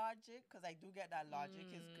to logic. Because I do get that logic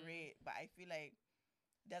is great. But I feel like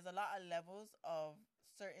there's a lot of levels of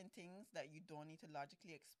certain things that you don't need to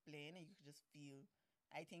logically explain and you can just feel.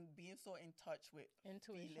 I think being so in touch with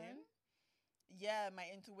intuition. Yeah, my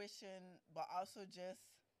intuition, but also just...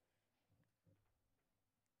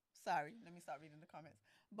 Sorry, let me start reading the comments.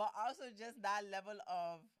 But also just that level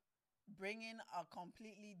of bringing a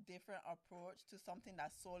completely different approach to something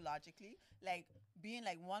that's so logically. Like, being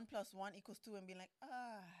like 1 + 1 = 2 and being like, 1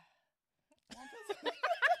 + 1.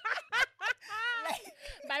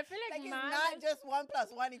 But I feel like it's not just 1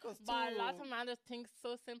 + 1 = 2. But lots of man just think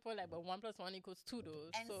so simple, like, but 1 + 1 = 2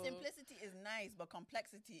 though. And simplicity is nice, but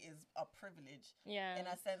complexity is a privilege. Yeah. In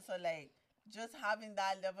a sense, so like, just having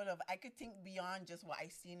that level of, I could think beyond just what I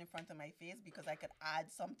see in front of my face because I could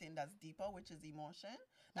add something that's deeper, which is emotion.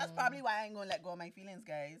 That's probably why I ain't gonna let go of my feelings,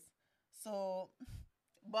 guys. So,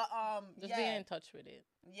 but just being in touch with it.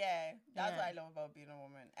 Yeah, that's what I love about being a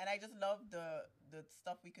woman, and I just love the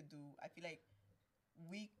stuff we could do. I feel like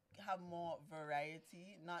we have more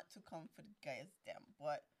variety, not to come for the guys them,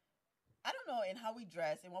 but I don't know, in how we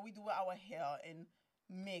dress and what we do with our hair and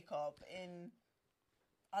makeup and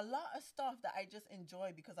a lot of stuff that I just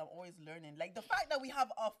enjoy because I'm always learning. Like the fact that we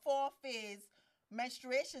have a 4-phase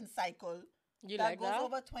menstruation cycle that goes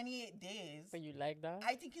over 28 days. But you like that?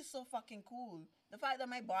 I think it's so fucking cool. The fact that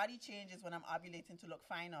my body changes when I'm ovulating to look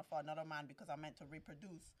finer for another man because I'm meant to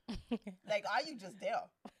reproduce. Like, are you just there?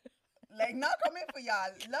 Like, not coming for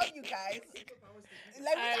y'all. Love you guys.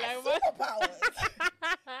 Like, we got superpowers.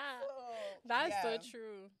 That's so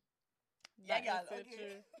true. Yeah, that is so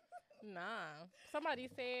true. Nah. Somebody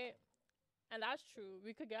said, and that's true,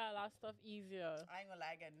 we could get a lot of stuff easier. I ain't gonna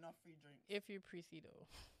lie, I get enough free drinks. If you pre-see though.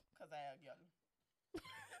 Because I am young.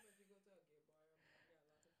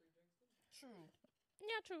 True.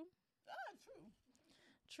 Yeah, true.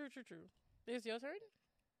 True. True. Is your turn?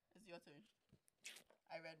 It's your turn.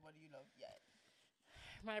 I read What Do You Love Yet?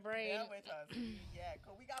 My brain. Bear with us. Yeah,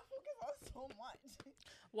 because we got focused on so much.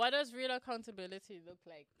 What does real accountability look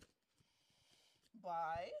like?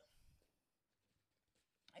 I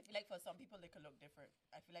feel like for some people it could look different.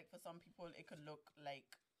 I feel like for some people it could look like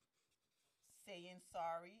saying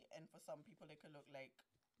sorry, and for some people it could look like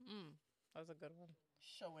that's a good one.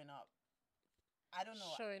 Showing up. I don't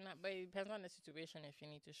know. Showing up, but it depends on the situation if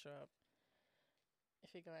you need to show up.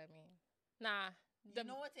 If you get what I mean. Nah. You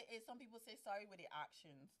know what it is? Some people say sorry with their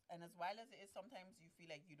actions. And as wild as it is, sometimes you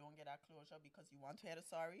feel like you don't get that closure because you want to hear the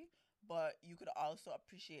sorry. But you could also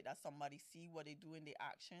appreciate that somebody see what they do in their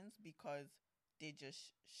actions because they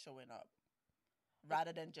just showing up.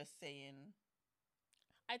 Rather than just saying.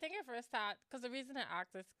 I think I first start, because the reason I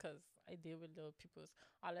ask is because I deal with little people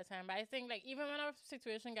all the time. But I think, like, even when a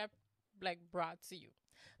situation get, like, brought to you.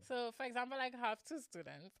 So, for example, like, I have 2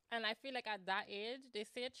 students. And I feel like at that age, they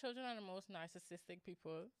say children are the most narcissistic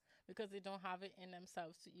people because they don't have it in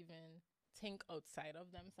themselves to even think outside of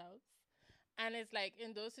themselves. And it's like,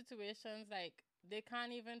 in those situations, like, they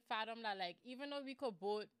can't even fathom that, like, even though we could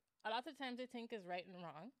both, a lot of times they think is right and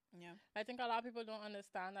wrong. Yeah. I think a lot of people don't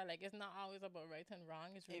understand that, like, it's not always about right and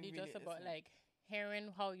wrong. It's really just about, like,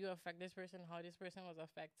 hearing how you affect this person, how this person was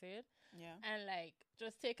affected. Yeah. And, like,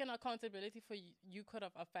 just taking accountability for you could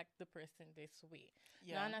have affected the person this way.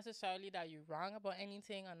 Yeah. Not necessarily that you're wrong about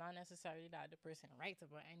anything, or not necessarily that the person right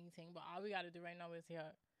about anything, but all we got to do right now is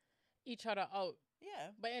hear each other out.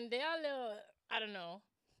 Yeah. But in their little, I don't know,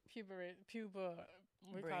 puber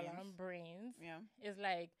we call them brains. Yeah. It's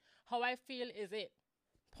like, how I feel is it.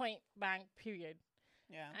 Point blank, period.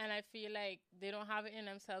 Yeah. And I feel like they don't have it in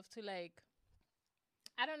themselves to, like,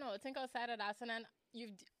 I don't know, think outside of that. And then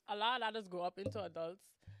a lot of adults grow up into adults.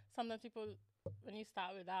 Sometimes people, when you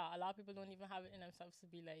start with that, a lot of people don't even have it in themselves to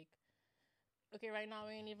be like, okay, right now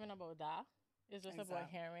it ain't even about that. It's just about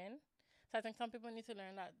hearing. So I think some people need to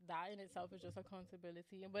learn that in itself is just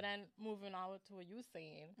accountability. But then moving on to what you're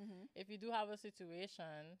saying, if you do have a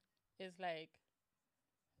situation, it's like,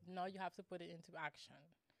 now you have to put it into action.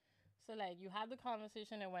 So, like, you had the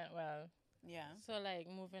conversation, it went well. Yeah. So, like,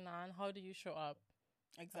 moving on, how do you show up?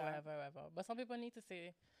 Exactly. Whatever. But some people need to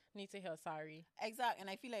hear sorry. Exactly. And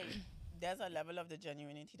I feel like there's a level of the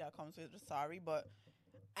genuinity that comes with the sorry. But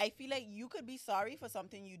I feel like you could be sorry for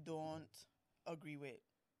something you don't agree with.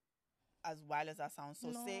 As wild as that sounds.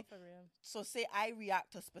 No, for real. So say I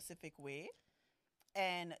react a specific way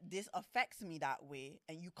and this affects me that way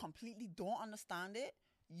and you completely don't understand it.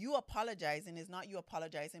 You apologizing is not you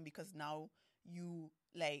apologizing because now you,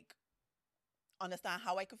 like, understand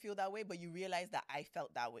how I could feel that way, but you realize that I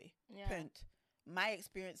felt that way. Yeah. Point. My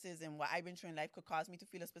experiences and what I've been through in life could cause me to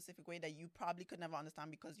feel a specific way that you probably could never understand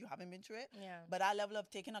because you haven't been through it. Yeah. But that level of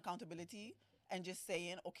taking accountability and just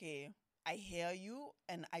saying, okay, I hear you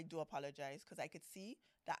and I do apologize because I could see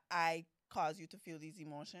that I caused you to feel these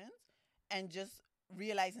emotions, and just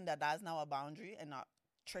realizing that that's now a boundary and not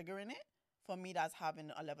triggering it. For me, that's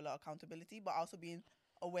having a level of accountability, but also being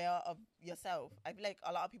aware of yourself. I feel like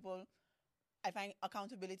a lot of people, I find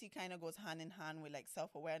accountability kind of goes hand in hand with, like,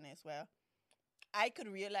 self-awareness, where I could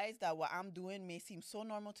realize that what I'm doing may seem so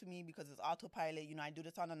normal to me because it's autopilot. You know, I do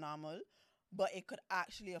this on a normal, but it could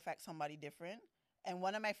actually affect somebody different. And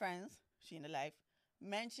one of my friends, she in the life,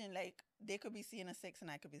 mentioned, like, they could be seeing a 6 and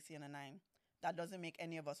I could be seeing a 9. That doesn't make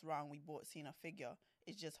any of us wrong. We both seeing a figure.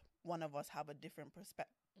 It's just one of us have a different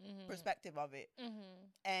perspective of it.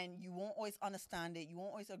 And you won't always understand it. You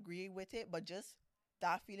won't always agree with it. But just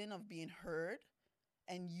that feeling of being heard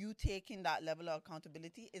and you taking that level of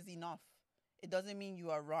accountability is enough. It doesn't mean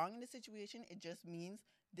you are wrong in the situation. It just means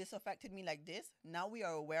this affected me like this. Now we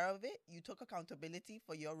are aware of it. You took accountability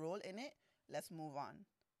for your role in it. Let's move on.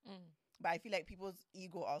 But I feel like people's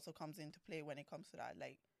ego also comes into play when it comes to that.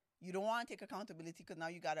 Like, you don't want to take accountability because now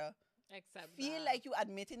you got to feel like you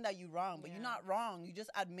admitting that you're wrong. But you're not wrong. You're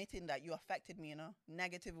just admitting that you affected me in a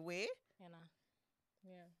negative way. You know.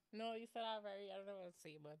 Yeah. No, you said that very, I don't know what to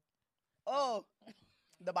say, but. Oh,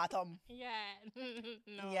 the bottom. Yeah.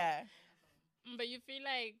 No. Yeah. But you feel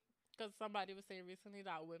like, because somebody was saying recently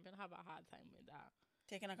that women have a hard time with that.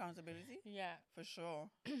 Taking accountability? Yeah. For sure.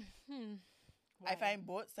 I find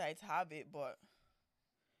both sides have it, but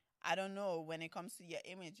I don't know. When it comes to your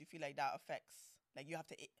image, you feel like that affects. Like, you have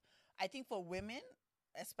to. I think for women,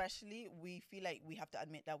 especially, we feel like we have to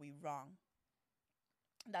admit that we're wrong.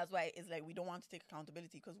 That's why it's like we don't want to take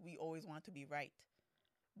accountability because we always want to be right.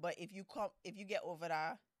 But if you get over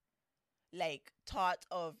that, like, thought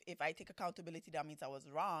of if I take accountability, that means I was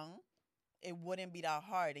wrong, it wouldn't be that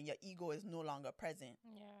hard, and your ego is no longer present.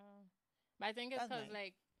 Yeah, but I think it's because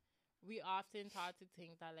like we often taught to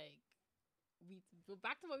think that like we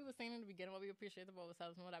back to what we were saying in the beginning, what we appreciate about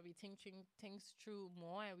ourselves more, that we think things through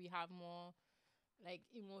more and we have more like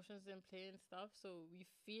emotions in play and stuff. So we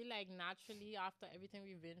feel like naturally after everything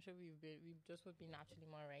we've been through, we just would be naturally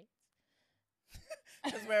more right.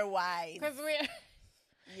 Because we're wise. Because we're.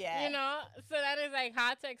 Yeah. You know? So that is like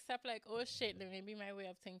hard to accept, like, oh shit, then maybe my way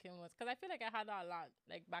of thinking was. Because I feel like I had that a lot,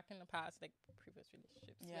 like back in the past, like previous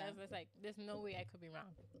relationships. Yeah. It was like, there's no way I could be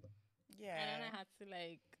wrong. Yeah. And then I had to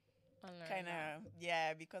like unlearn. Kind of,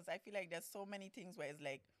 yeah, because I feel like there's so many things where it's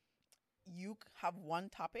like you have one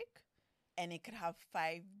topic and it could have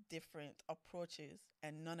 5 different approaches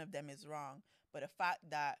and none of them is wrong. But the fact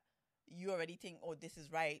that you already think, oh, this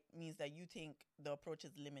is right, means that you think the approach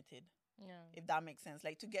is limited. Yeah. If that makes sense.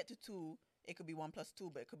 Like, to get to 2, it could be 1 +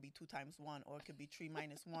 2, but it could be 2 × 1, or it could be 3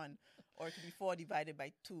 - 1, or it could be 4 divided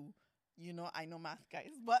by 2. You know, I know math,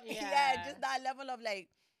 guys. But yeah, just that level of like,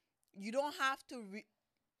 you don't have to,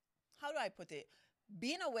 how do I put it?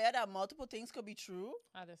 Being aware that multiple things could be true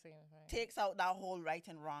at the same time takes out that whole right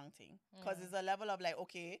and wrong thing. Because it's a level of like,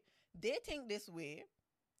 okay, they think this way.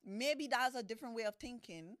 Maybe that's a different way of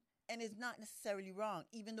thinking, and it's not necessarily wrong,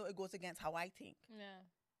 even though it goes against how I think. Yeah.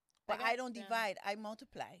 But I don't divide, I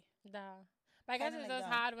multiply. Yeah. But I guess it's just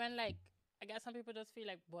hard when, like, I guess some people just feel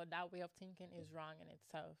like, well, that way of thinking is wrong in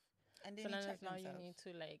itself. And then so then now you need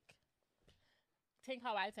to, like, think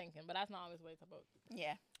how I'm thinking. But that's not always what it's about.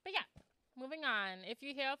 Yeah. But yeah, moving on. If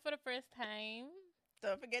you're here for the first time,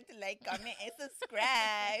 don't forget to like, comment, and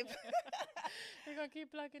subscribe. We're going to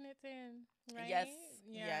keep plugging it in, right? Yes.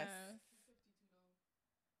 Yeah. Yes.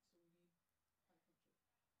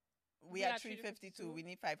 We are 352. We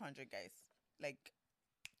need 500, guys. Like,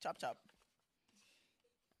 chop.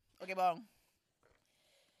 Okay, bong.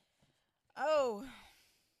 Oh.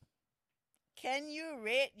 Can you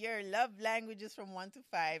rate your love languages from 1 to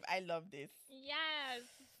 5? I love this. Yes.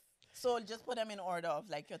 So just put them in order of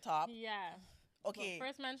like your top. Yeah. Okay. Well,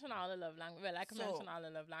 first mention all the love languages. Well, I can mention all the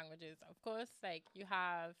love languages. Of course, like you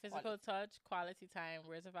have physical touch, quality time,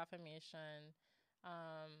 words of affirmation,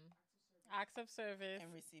 acts of service,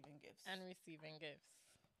 and receiving gifts.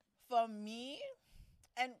 For me,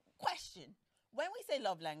 and question, when we say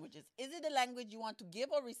love languages, is it the language you want to give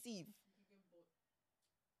or receive?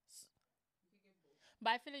 But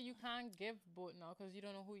I feel like you can't give both now because you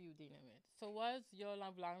don't know who you're dealing with. So what's your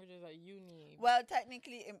love languages that you need? Well,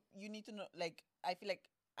 technically, you need to know, like, I feel like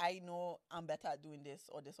I know I'm better at doing this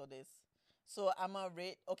or this or this. So I'm going to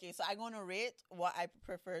rate, okay, so I'm going to rate what I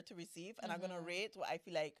prefer to receive, and I'm going to rate what I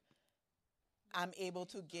feel like I'm able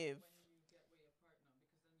to give.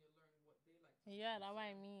 Yeah, that's what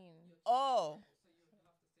I mean. Oh.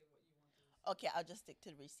 Okay, I'll just stick to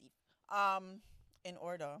the receive. In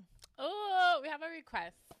order. Oh, we have a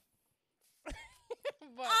request.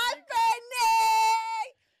 Anthony!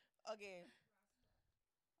 Okay.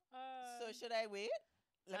 So should I wait?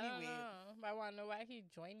 Let me wait. But I want to know why he's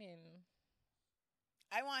joining.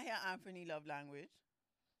 I want to hear Anthony love language.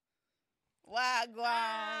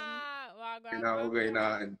 Wagwan.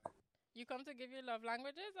 Wagwan. You come to give your love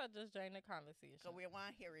languages or just join the conversation? So we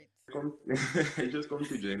want to hear it. I just come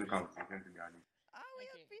to join the conversation, to be honest. We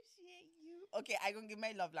appreciate you. Okay, I'm going to give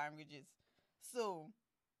my love languages. So,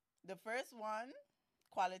 the first one,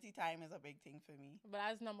 quality time is a big thing for me. But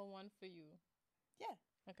that's number 1 for you. Yeah.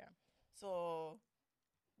 Okay. So,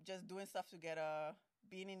 just doing stuff together,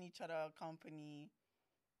 being in each other's company,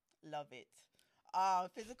 Love it.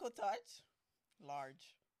 Physical touch,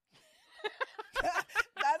 large.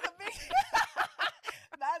 That's a big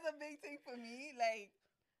that's a big thing for me. Like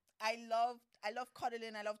I love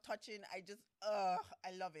cuddling, I love touching.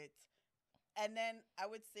 I love it. And then I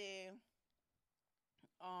would say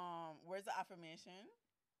words of affirmation.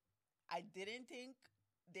 I didn't think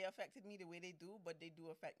they affected me the way they do, but they do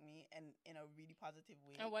affect me and in a really positive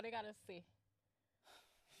way. And what they gotta say?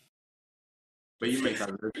 But you make that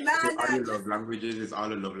all your love languages is all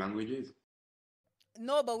the love languages.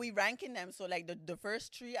 No, but we ranking them. So like the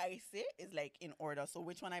first three I say is like in order. So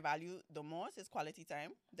which one I value the most is quality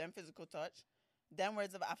time, then physical touch, then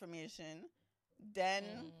words of affirmation, then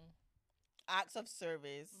acts of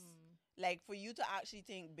service. Like for you to actually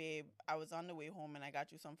think, babe, I was on the way home and I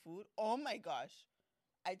got you some food. Oh my gosh.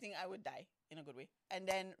 I think I would die in a good way. And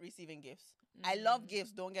then receiving gifts. I love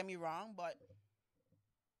gifts, don't get me wrong, but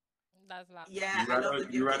that's last. Yeah,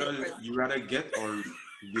 you rather get or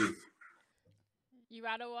give? You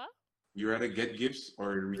rather what? You rather get gifts or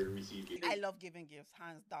receive gifts? I love giving gifts,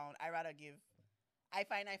 hands down. I rather give. I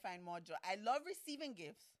find more joy. I love receiving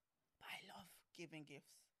gifts, but I love giving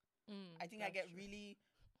gifts. I think I get really,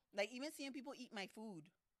 like even seeing people eat my food.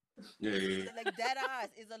 Yeah. Like dead ass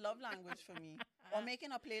is a love language for me. Or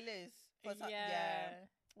making a playlist. Yeah.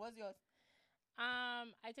 What's yours?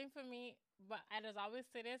 I think for me, but I just always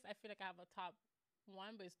say this, I feel like I have a top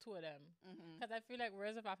one, but it's two of them. Because I feel like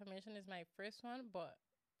words of affirmation is my first one, but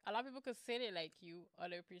a lot of people could say they like you or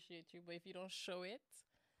they appreciate you, but if you don't show it,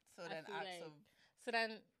 so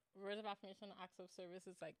then words of affirmation, acts of service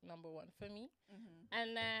is like number one for me.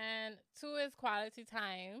 And then two is quality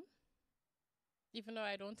time. Even though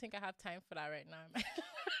I don't think I have time for that right now.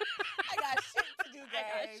 I got shit to do,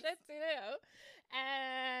 guys.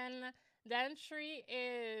 And then three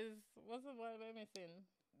is, what am I missing?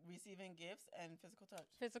 Receiving gifts and physical touch.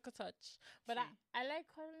 Physical touch. But I like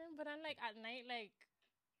cuddling, but then like at night, like,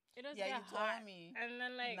 it doesn't get hot. Told me. And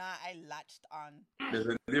then like... Nah, I latched on. There's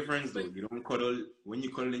a difference though. You don't cuddle. When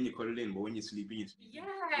you cuddle in, you cuddle in. But when you're sleeping, you sleep.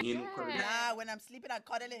 Nah, when I'm sleeping, I'm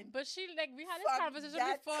cuddling. But she, like, we had this conversation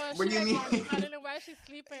before. What do you mean? Cuddling while she's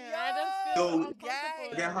sleeping. Yo, I just feel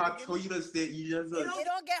uncomfortable. Get hot. So you just stay. You just. It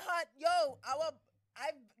don't get hot. Yo,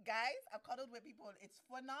 I've cuddled with people. It's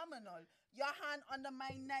phenomenal. Your hand under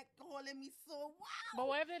my neck holding me so wow. But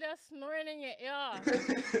what if they're just snoring in your ear?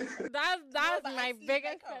 That's my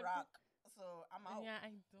biggest like a rock. So I'm out. Yeah,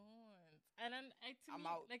 I don't. And then I'm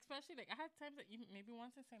out. Like especially like I had times that even maybe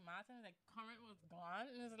once in St. Martin, like current was gone,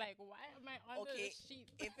 and it's like, why am I under the sheet?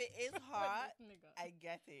 If it is hot, I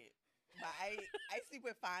get it. But I sleep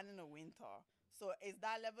with fan in the winter. So it's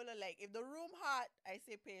that level of like, if the room hot, I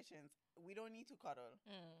say patience. We don't need to cuddle.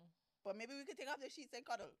 But maybe we could take off the sheets and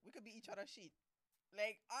cuddle. We could be each other's sheet.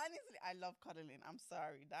 Like, honestly, I love cuddling. I'm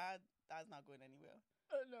sorry. That's not going anywhere.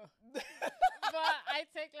 No. But I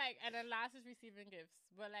take like, and then last is receiving gifts.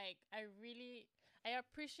 But like, I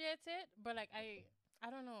appreciate it. But like, I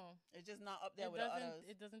don't know. It's just not up there with the others.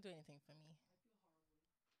 It doesn't do anything for me.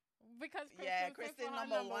 Because Kristen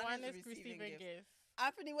number one is receiving gifts.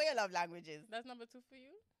 Anthony, what your love languages? That's number two for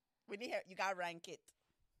you? We need her. You gotta rank it.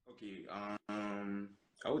 Okay.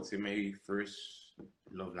 I would say my first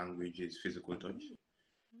love language is physical touch.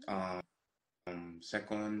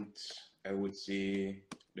 Second, I would say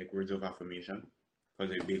like words of affirmation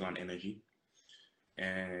because they're big on energy.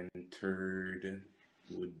 And third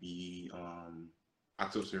would be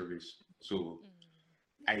acts of service. So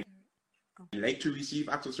I like to receive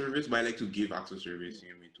acts of service, but I like to give acts of service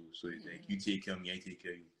same way too. So it's like you take care of me, I take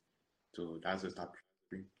care of you. So that's the top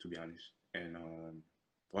three, to be honest. And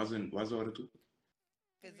what's the other two?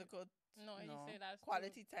 Physical. No, you say that's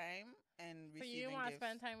quality time and receiving gifts. So you want to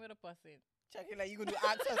spend time with a person. Checking like you could do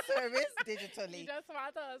acts of service digitally. You just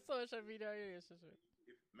want a social media relationship.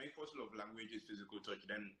 If my first love language is physical touch,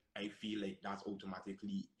 then I feel like that's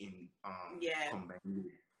automatically in combined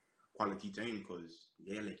with quality time because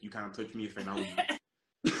like you can't touch me if I know you.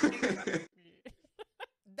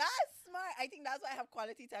 That's smart. I think that's why I have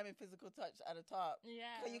quality time and physical touch at the top.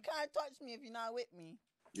 Yeah. So you can't touch me if you're not with me.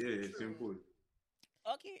 Yeah, it's simple.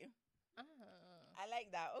 Okay. I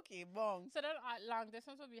like that. Okay, boom. So then long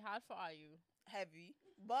distance would be hard for you. Heavy.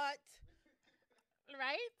 But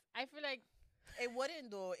right? I feel like it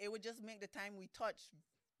wouldn't though. It would just make the time we touch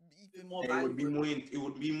even more it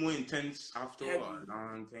would be more intense after a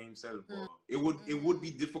long time self. It would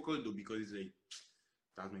be difficult though because it's like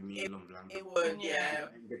that's my main love language. It would, yeah.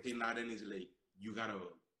 The thing that then is like you gotta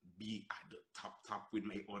be at the top with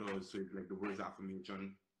my others. So it's like the words of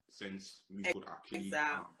affirmation since we could actually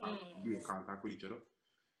be in contact with each other.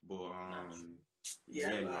 But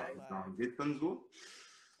long distance though,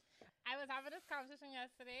 I was having this conversation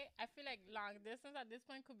yesterday. I feel like long distance at this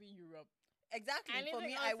point could be Europe. Exactly. For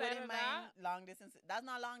me, I wouldn't mind long distance. That's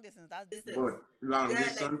not long distance. That's distance. But long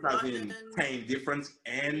distance as in time difference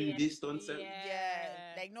and distance.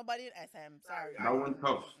 Yeah. Like nobody in SM. Sorry. That one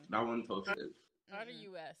tough. That one tough. Or the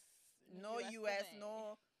US. No US,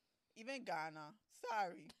 no. Even Ghana.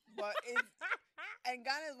 Sorry. But it's... And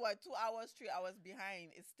Ghana is what, 2 hours, 3 hours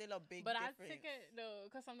behind. It's still a big difference. But I think it though,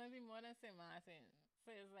 because sometimes it's more than same thing.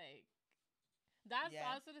 So it's like that's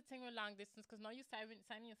also the thing with long distance, because now you're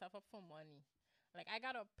signing yourself up for money. Like I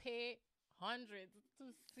gotta pay hundreds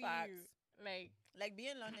to see you. Like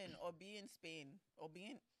be in London or be in Spain or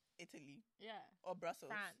be in Italy. Yeah. Or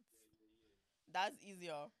Brussels. France. That's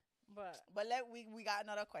easier. But we got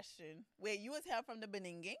another question. Wait, you was here from the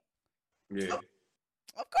beginning? Yeah.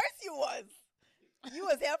 Of course you was. You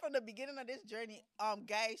was here from the beginning of this journey.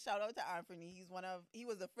 Guys, shout out to Anthony. He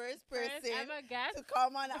was the first person to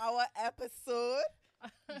come on our episode.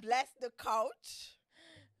 Bless the couch.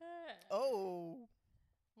 Oh.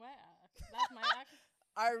 Wow. That's my accent.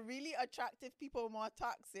 Are really attractive people more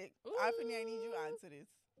toxic? Ooh. Anthony, I need you to answer this.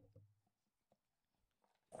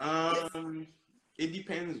 It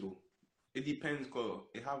depends though. It depends, cause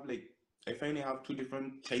I find they have two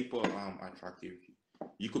different type of attractive.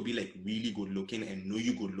 You could be like really good looking and know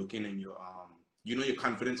you good looking and your your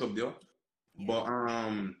confidence up there. Yeah. But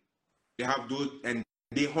they have those and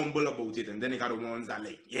they humble about it, and then they got the ones that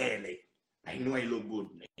like I know I look good.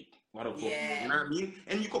 Like what the fuck? You know what I mean?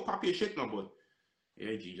 And you could pop your shit now, but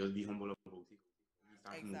you just be humble about it.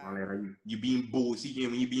 Exactly. You being bossy,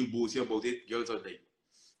 and when you being bossy about it, girls are like,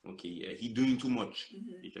 okay, he doing too much.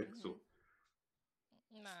 You check so.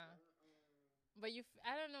 Nah. But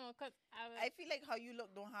I don't know, cause I feel like how you look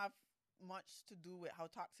don't have much to do with how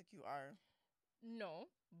toxic you are. No,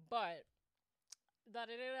 but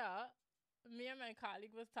me and my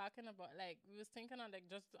colleague was talking about we was thinking of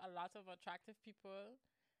just a lot of attractive people,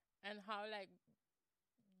 and how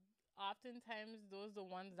oftentimes those the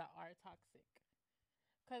ones that are toxic.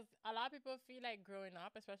 Cause a lot of people feel like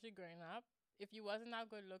especially growing up, if you wasn't that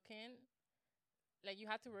good looking, you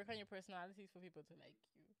had to work on your personalities for people to like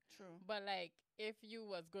you. True. But if you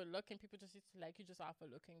was good looking, people just used to like you just off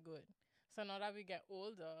of looking good. So now that we get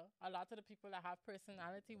older, a lot of the people that have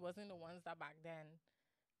personality wasn't the ones that back then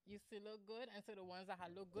used to look good, and so the ones that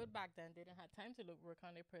had looked good back then, they didn't have time to work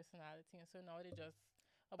on their personality, and so now they just.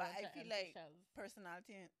 But I feel like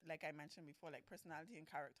personality, like I mentioned before, personality and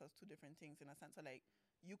character is two different things in a sense of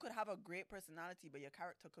you could have a great personality, but your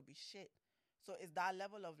character could be shit. So it's that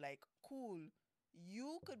level of cool.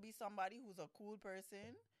 You could be somebody who's a cool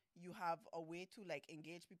person. You have a way to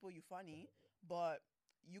engage people. You funny, but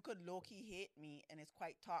you could low-key hate me, and it's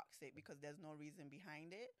quite toxic because there's no reason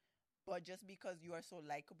behind it. But just because you are so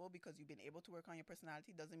likable, because you've been able to work on your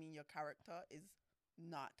personality, doesn't mean your character is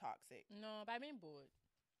not toxic. No, but I mean both.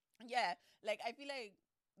 Yeah, I feel like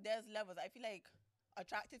there's levels. I feel like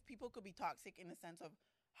attractive people could be toxic in the sense of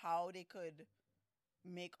how they could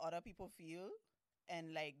make other people feel.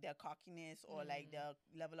 And their cockiness or their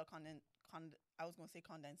level of I was gonna say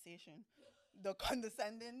condensation, the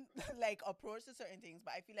condescending approach to certain things.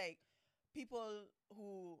 But I feel like people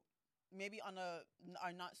who maybe are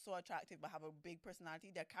not so attractive but have a big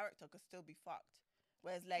personality, their character could still be fucked.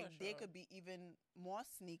 Whereas they could be even more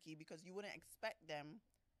sneaky because you wouldn't expect them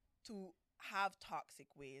to have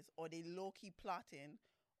toxic ways, or they low key plotting,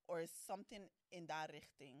 or something in that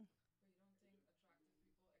richting.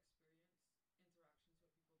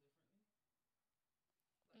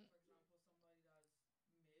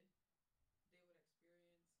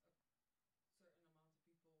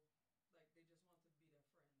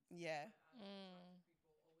 Yeah. People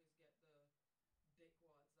always get the dickwads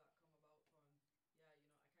that come about from, I kind of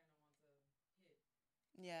want to hit.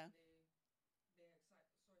 Yeah. They sort of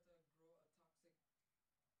grow a toxic.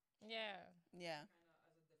 Yeah. Yeah. Kind of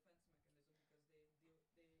as a defense mechanism because they experience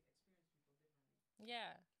people differently.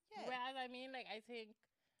 Yeah. Whereas I think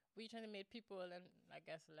we trying to make people, and I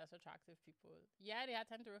guess less attractive people. Yeah, they had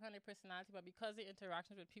time to work on their personality, but because the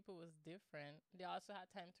interactions with people was different, they also had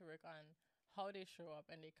time to work on how they show up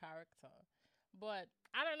and their character. But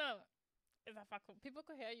I don't know if people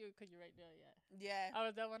could hear you because you're right there. Yeah. I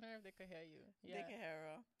was just wondering if they could hear you. Yeah. They can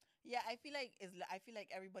hear her. Yeah, I feel like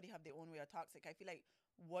everybody have their own way of toxic. I feel like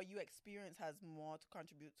what you experience has more to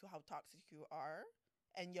contribute to how toxic you are,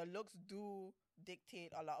 and your looks do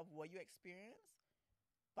dictate a lot of what you experience.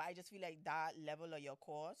 But I just feel like that level of your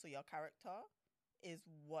core, so your character, is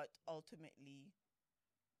what ultimately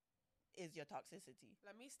is your toxicity.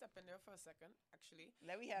 Let me step in there for a second, actually.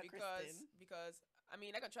 Let me hear Kristen. Because, I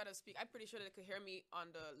mean, I can try to speak. I'm pretty sure they could hear me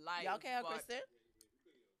on the live. Y'all can hear Kristen?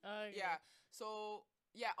 Okay. Yeah. So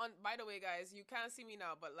yeah. By the way, guys, you can't see me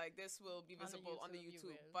now, but like this will be visible on the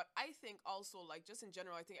YouTube. But I think also like just in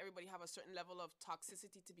general, I think everybody have a certain level of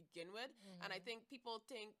toxicity to begin with, and I think people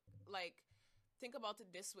think about it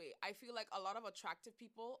this way. I feel like a lot of attractive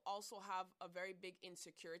people also have a very big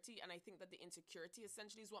insecurity, and I think that the insecurity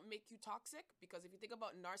essentially is what make you toxic, because if you think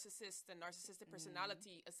about narcissists and narcissistic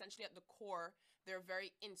personality, essentially at the core, they're very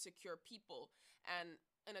insecure people. And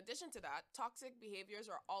in addition to that, toxic behaviors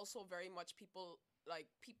are also very much people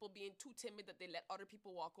being too timid that they let other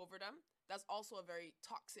people walk over them. That's also a very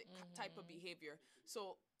toxic type of behavior.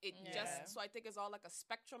 So so I think it's all like a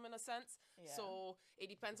spectrum in a sense. Yeah. So it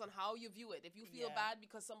depends on how you view it. If you feel bad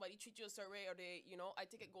because somebody treats you a certain way, or they, I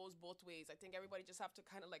think it goes both ways. I think everybody just have to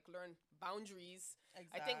kind of like learn boundaries.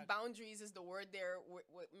 Exactly. I think boundaries is the word there. What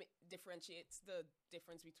differentiates the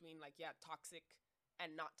difference between toxic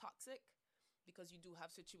and not toxic. Because you do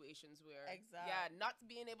have situations where, not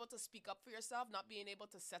being able to speak up for yourself, not being able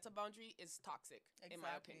to set a boundary is toxic, in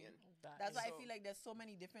my opinion. That's why I feel like there's so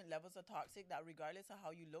many different levels of toxic that regardless of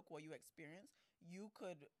how you look, what you experience, you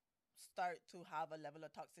could start to have a level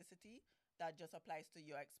of toxicity that just applies to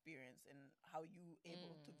your experience and how you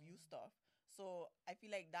able to view stuff. So I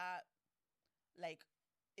feel like that, like,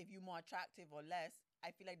 if you're more attractive or less,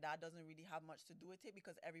 I feel like that doesn't really have much to do with it,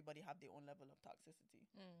 because everybody have their own level of toxicity.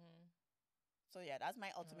 So yeah, that's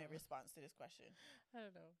my ultimate response to this question. I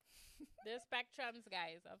don't know. There's spectrums,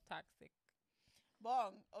 guys, of toxic.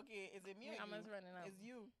 Bong. Okay, is it me or I'm you? just running out. It's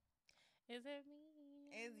you. Is it me?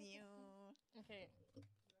 It's you. Okay.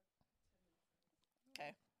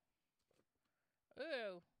 Okay.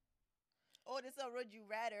 Ooh. Oh, this is a would you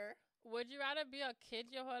rather. Would you rather be a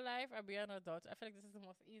kid your whole life or be an adult? I feel like this is the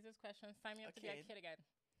most easiest question. Sign me up to be a kid again.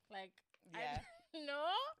 Like, yeah. No?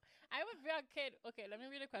 I would be a kid. Okay, let me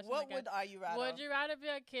read the question What again. would you rather? Would you rather be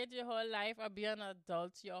a kid your whole life or be an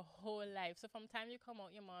adult your whole life? So from time you come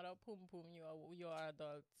out your mother, boom, you are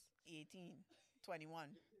adults. 18,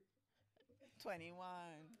 21. 21.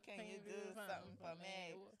 Can you do something for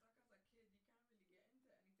me?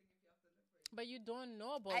 But you don't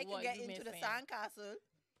know about I what can get you into the missing. sandcastle.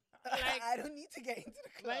 Like, I don't need to get into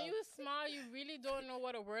the club. When you small, you really don't know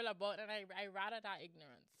what a world about, and I rather that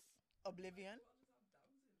ignorance. Oblivion.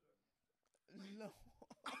 No.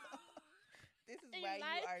 This is why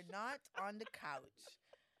you are not on the couch.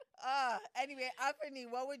 Anyway, Anthony,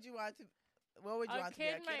 what would you want to be a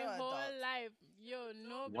kid my or whole adult? life. Yo,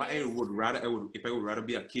 no. What I would rather, if I would rather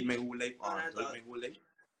be a kid my whole life or an adult my whole life.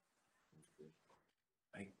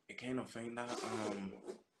 I kind of find that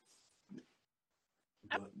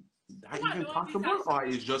that even possible, or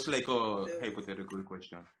is just like a hypothetical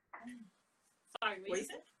question? Sorry, what you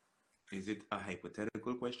said? Is it a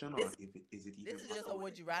hypothetical question, or is it even? This is just a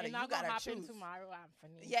would you rather. It's not you gotta gonna happen choose tomorrow,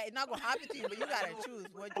 Anthony. Yeah, it's not gonna happen to you, but you gotta choose.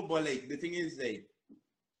 But like the thing is, like,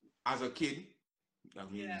 as a kid, I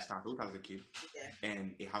mean, you start out as a kid,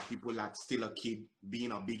 and you have people that still a kid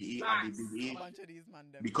being a big age at the big age, a bunch of these man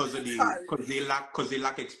because they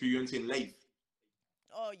lack experience in life.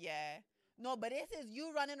 Oh yeah. No, but this is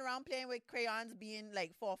you running around playing with crayons, being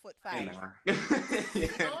like 4'5".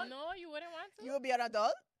 No, you wouldn't want to. You would be an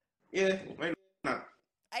adult. Yeah, why not?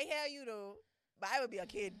 I hear you though, but I would be a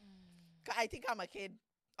kid. I think I'm a kid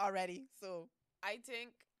already. So I think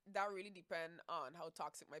that really depends on how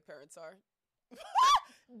toxic my parents are.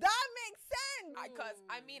 That makes sense. Because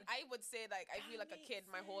I mean, I would say like I feel like a kid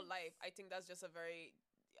my whole life. I think that's just a very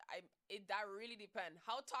that really depends.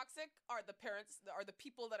 How toxic are the parents, are the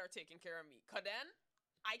people that are taking care of me? Cause then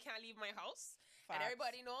I can't leave my house. Facts. And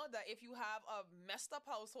everybody know that if you have a messed up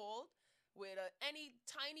household with any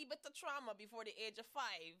tiny bit of trauma before the age of 5,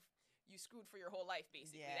 you screwed for your whole life,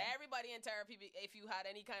 basically. Yeah. Everybody in therapy, if you had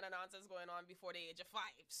any kind of nonsense going on before the age of 5.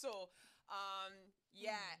 So,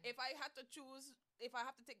 if I had to choose, if I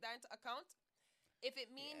have to take that into account, if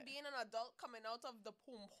it means being an adult coming out of the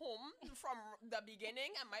pum from the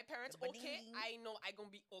beginning and my parents okay, I know I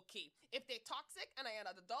gonna be okay. If they're toxic and I am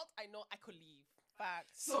an adult, I know I could leave.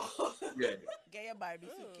 Facts. So get your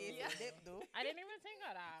Barbie suitcase and dip though. I didn't even think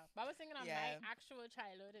of that. But I was thinking of my actual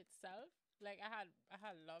childhood itself. Like I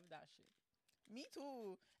had loved that shit. Me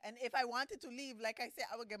too. And if I wanted to leave, like I said,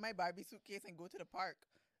 I would get my Barbie suitcase and go to the park.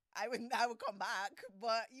 I would come back,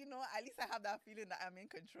 but at least I have that feeling that I'm in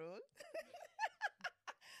control.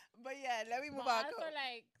 But yeah, let me move on. Also,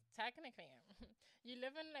 like, technically, you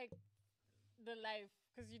live in like the life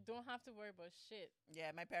because you don't have to worry about shit.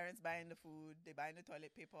 Yeah, my parents buying the food, they buying the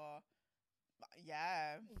toilet paper.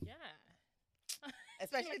 Yeah.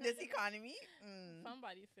 Especially this economy.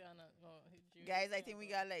 Somebody say on guys, I think we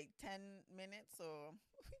got like 10 minutes, so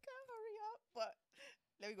we gotta hurry up. But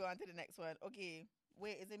let me go on to the next one. Okay,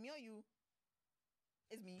 Wait, is it me or you?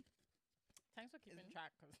 It's me. Thanks for keeping track.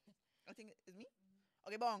 I think it's me.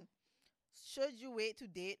 Okay, bong. Should you wait to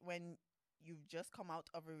date when you've just come out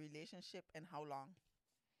of a relationship, and how long?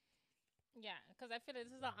 Yeah, because I feel like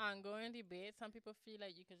this is an ongoing debate. Some people feel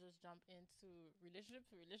like you could just jump into relationship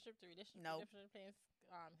to relationship to relationship, No. relationship playing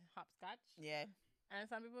hopscotch. Yeah. And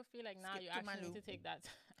some people feel like now you actually need to take that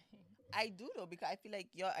time. I do though, because I feel like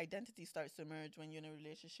your identity starts to merge when you're in a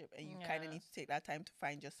relationship, and you kind of need to take that time to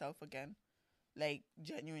find yourself again, like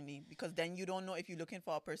genuinely, because then you don't know if you're looking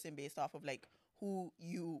for a person based off of like who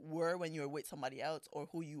you were when you were with somebody else or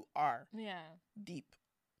who you are. Yeah. Deep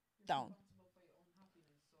down.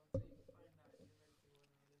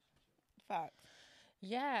 Fact.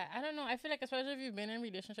 Yeah, I don't know. I feel like especially if you've been in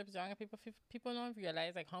relationships younger, people don't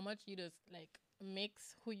realize like how much you just like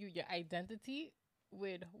mix your identity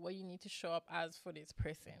with what you need to show up as for this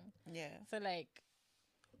person. Yeah. So like,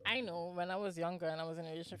 I know when I was younger and I was in a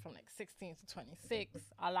relationship from like 16 to 26,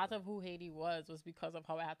 a lot of who Haiti was because of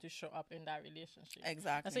how I had to show up in that relationship.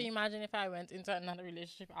 Exactly. And so imagine if I went into another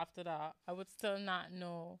relationship after that, I would still not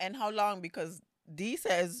know. And how long? Because Dee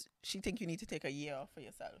says she think you need to take a year off for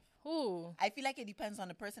yourself. Who? I feel like it depends on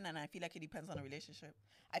the person, and I feel like it depends on the relationship.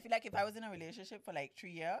 I feel like if I was in a relationship for like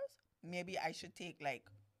 3 years, maybe I should take like,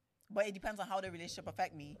 but it depends on how the relationship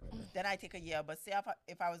affect me. Then I take a year. But say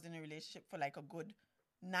if I was in a relationship for like a good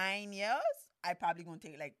 9 years, I probably gonna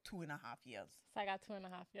take like 2.5 years. So I got 2.5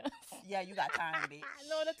 years. Yeah, you got time, bitch.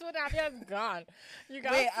 No, the 2.5 years gone. You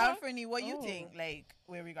got. Wait, Anthony, what you think? Like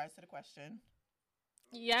with regards to the question?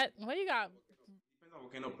 Yeah, what you got? Depends on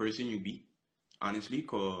what kind of person you be. Honestly,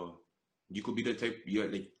 cause you could be the type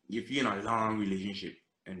like if you're in a long relationship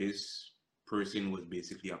and this person was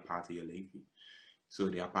basically a part of your life, so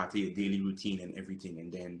they are part of your daily routine and everything,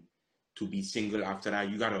 and then to be single after that,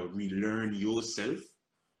 you gotta relearn yourself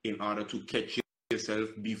in order to catch yourself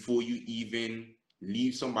before you even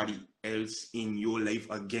leave somebody else in your life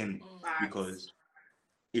again. Because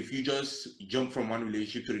if you just jump from one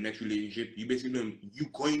relationship to the next relationship, you're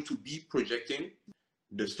going to be projecting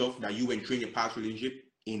the stuff that you went through in your past relationship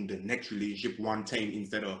in the next relationship one time,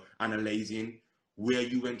 instead of analyzing where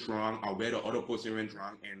you went wrong or where the other person went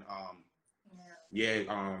wrong,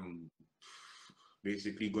 and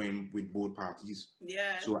basically going with both parties.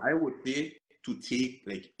 Yeah. So I would say to take,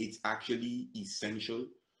 like, it's actually essential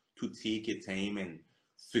to take your time and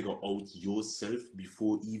figure out yourself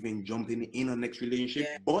before even jumping in a next relationship.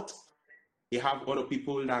 Yeah. But you have other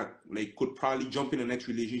people that like could probably jump in the next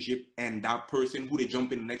relationship, and that person who they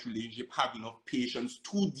jump in the next relationship have enough patience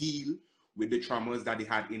to deal with the traumas that they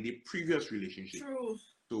had in the previous relationship. True.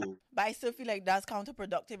 So, but I still feel like that's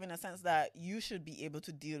counterproductive in a sense that you should be able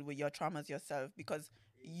to deal with your traumas yourself, because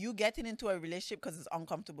you getting into a relationship because it's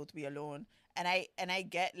uncomfortable to be alone. And I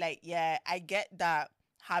get like, yeah, I get that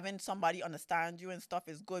having somebody understand you and stuff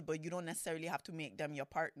is good, but you don't necessarily have to make them your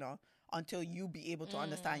partner until you be able to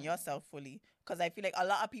understand yourself fully. Because I feel like a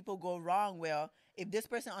lot of people go wrong where if this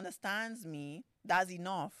person understands me, that's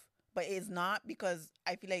enough. But it's not, because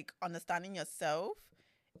I feel like understanding yourself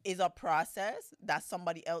is a process that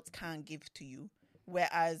somebody else can't give to you.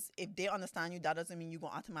 Whereas if they understand you, that doesn't mean you're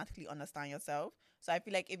going to automatically understand yourself. So I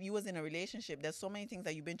feel like if you was in a relationship, there's so many things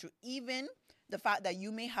that you've been through. Even the fact that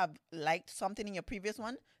you may have liked something in your previous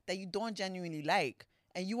one that you don't genuinely like,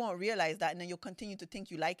 and you won't realize that, and then you'll continue to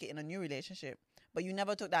think you like it in a new relationship. But you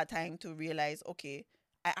never took that time to realize, okay,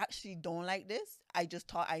 I actually don't like this. I just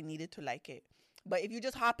thought I needed to like it. But if you're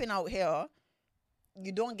just hopping out here,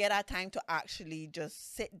 you don't get that time to actually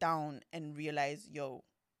just sit down and realize, yo,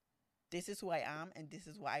 this is who I am and this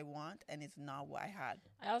is what I want, and it's not what I had.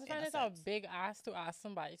 I also find it's a big ask to ask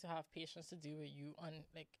somebody to have patience to deal with you on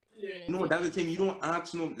like. No, that's the thing. You don't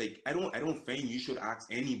ask no, like I don't think you should ask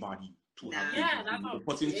anybody to have patience. The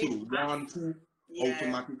person should want to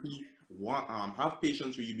automatically have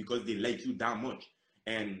patience with you because they like you that much,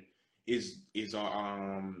 and is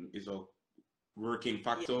a working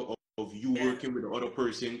factor of you working with the other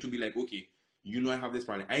person to be like, okay, you know I have this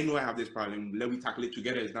problem. I know I have this problem. Let me tackle it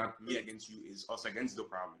together. It's not me against you. It's us against the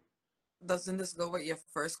problem. Doesn't this go with your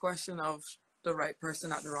first question of the right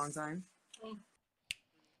person at the wrong time? Oh,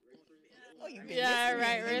 yeah,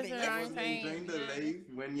 right. Where's the wrong time? Enjoying the life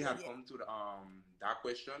when you have come to the that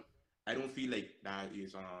question, I don't feel like that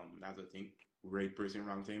is that's a thing. Right person,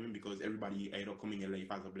 wrong timing, because everybody either come in your life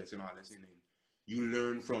as a blessing or a lesson, and you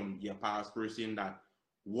learn from your past person that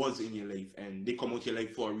was in your life, and they come out your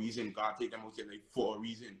life for a reason. God take them out your life for a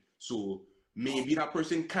reason. So maybe that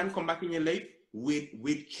person can come back in your life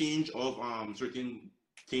with change of certain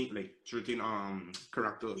things, like certain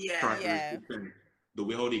characteristics, and the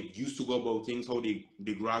way how they used to go about things, how they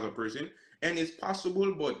grow as a person, And it's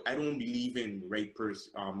possible, but I don't believe in wrong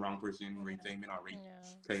person, right timing, or right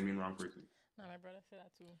timing, wrong person. No, my brother said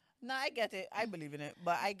that too. No, I get it. I believe in it,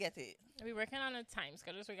 but I get it. We're working on a time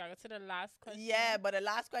schedule, so we gotta go to the last question. Yeah, but the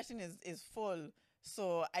last question is full,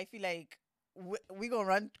 so I feel like we gonna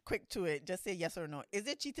run quick to it. Just say yes or no. Is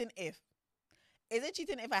it cheating if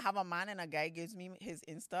I have a man and a guy gives me his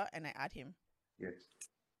Insta and I add him? Yes.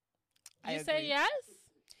 You say yes?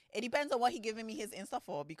 It depends on what he giving me his Insta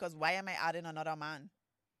for, because why am I adding another man?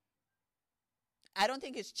 I don't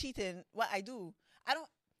think it's cheating. What I do. I don't.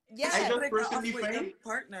 Yeah. I just personally find your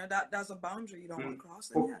partner that's a boundary you don't want to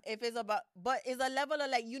cross. Yeah. If it's about, but it's a level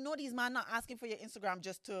of like, these men not asking for your Instagram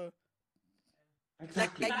just to.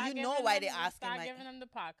 Exactly. Like you know why they're asking. Start giving them the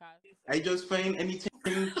podcast. I just find anything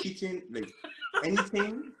cheating, like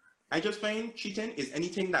anything. I just find cheating is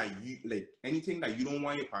anything that you don't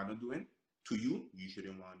want your partner doing to you. You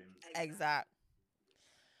shouldn't want them. Exact.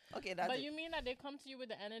 Okay, that's. But you mean that they come to you with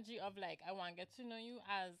the energy of like, I want to get to know you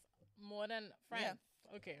as more than friends.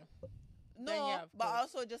 Yeah. Okay. No, but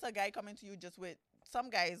also just a guy coming to you just with, some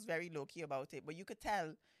guy is very low key about it, but you could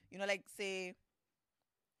tell, like say,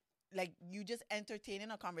 like you just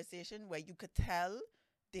entertaining a conversation where you could tell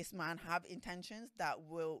this man have intentions that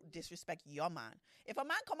will disrespect your man. If a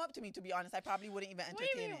man come up to me, to be honest, I probably wouldn't even entertain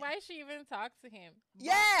What do you mean? Why she even talk to him?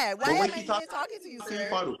 Yeah, why am I even talking to you,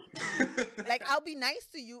 sir? Like, I'll be nice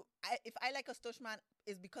to you. If I like a stush man,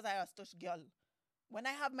 it's because I am a stush girl. When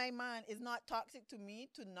I have my man, it's not toxic to me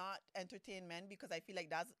to not entertain men, because I feel like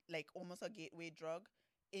that's like almost a gateway drug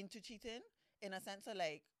into cheating, in a sense of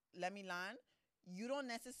like, let me learn. You don't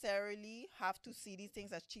necessarily have to see these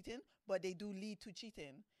things as cheating, but they do lead to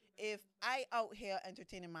cheating. If I out here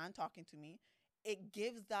entertain a man talking to me, it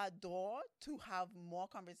gives that door to have more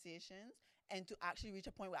conversations and to actually reach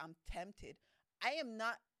a point where I'm tempted. I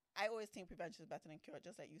always think prevention is better than cure,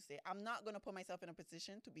 just like you say. I'm not going to put myself in a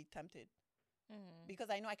position to be tempted. Because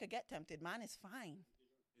I know I could get tempted. Man, it's fine.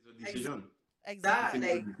 It's a decision. Exactly.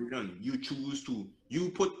 It's a decision. You choose to.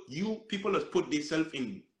 People have put themselves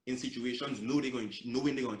in situations knowing they're going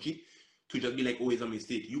to cheat, to just be like, oh, it's a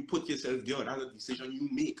mistake. You put yourself there. That's a decision you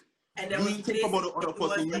make. And you think about the other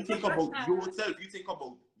person. You think about yourself. You think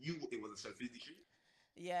about you. It was a selfish decision.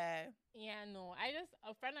 Yeah. Yeah, no.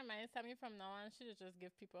 A friend of mine told me from now on, she just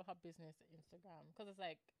give people her business Instagram. Because it's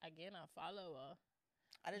like, again, a follower.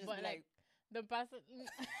 I just be like the person.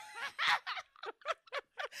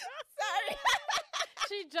 Sorry.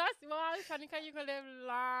 She just, Shanika, you can live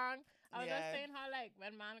long. I was just saying how, like,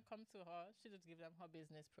 when man come to her, she just give them her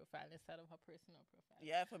business profile instead of her personal profile.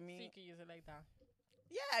 Yeah, for me. So you can use it like that.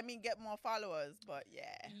 Yeah, I mean, get more followers, but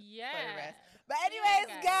yeah. Yeah. For the rest. But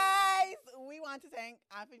anyways, guys, we want to thank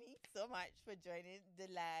Anthony so much for joining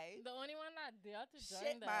the live. The only one that dare to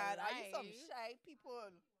join the man, live. Are you some shy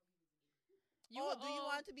people? Do you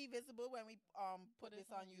want to be visible when we put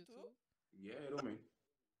this on YouTube? Yeah, I don't mind.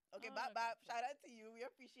 Okay, bye. Shout out to you. We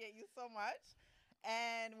appreciate you so much.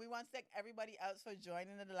 And we want to thank everybody else for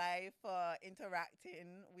joining the live, for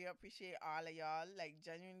interacting. We appreciate all of y'all. Like,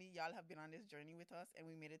 genuinely, y'all have been on this journey with us, and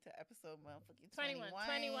we made it to episode 21.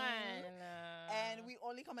 And we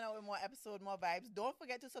only coming out with more episodes, more vibes. Don't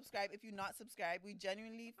forget to subscribe if you're not subscribed. We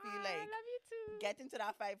genuinely feel like I love you too. Getting to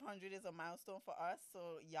that 500 is a milestone for us.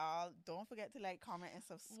 So, y'all, don't forget to like, comment, and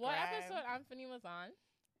subscribe. What episode Anthony was on?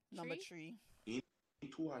 Number 3. 2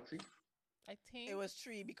 or 3? I think it was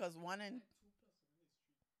 3 because 1 and...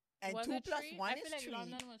 And was 2 plus 1 I is feel like 3.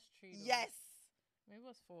 London was 3. Though. Yes. Maybe it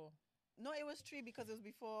was 4. No, it was 3 because it was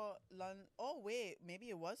before London. Oh, wait.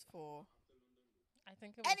 Maybe it was 4. I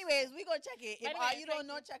think it was. Anyways, we go check it. If anyway, you don't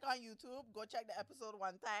know, check on YouTube. Go check the episode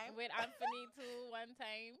 1 time. With Anthony too, 1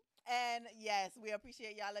 time. And yes, we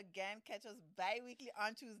appreciate y'all again. Catch us bi-weekly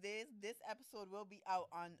on Tuesdays. This episode will be out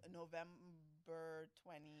on November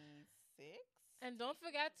 26th. And don't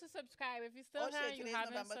forget to subscribe. If you still you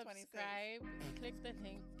haven't subscribed, click the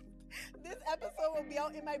link. This episode will be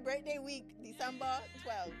out in my birthday week, December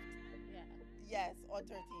 12th. Yeah. Yes, or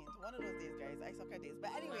 13th. One of those days, guys. I suck at days.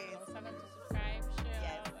 But anyways.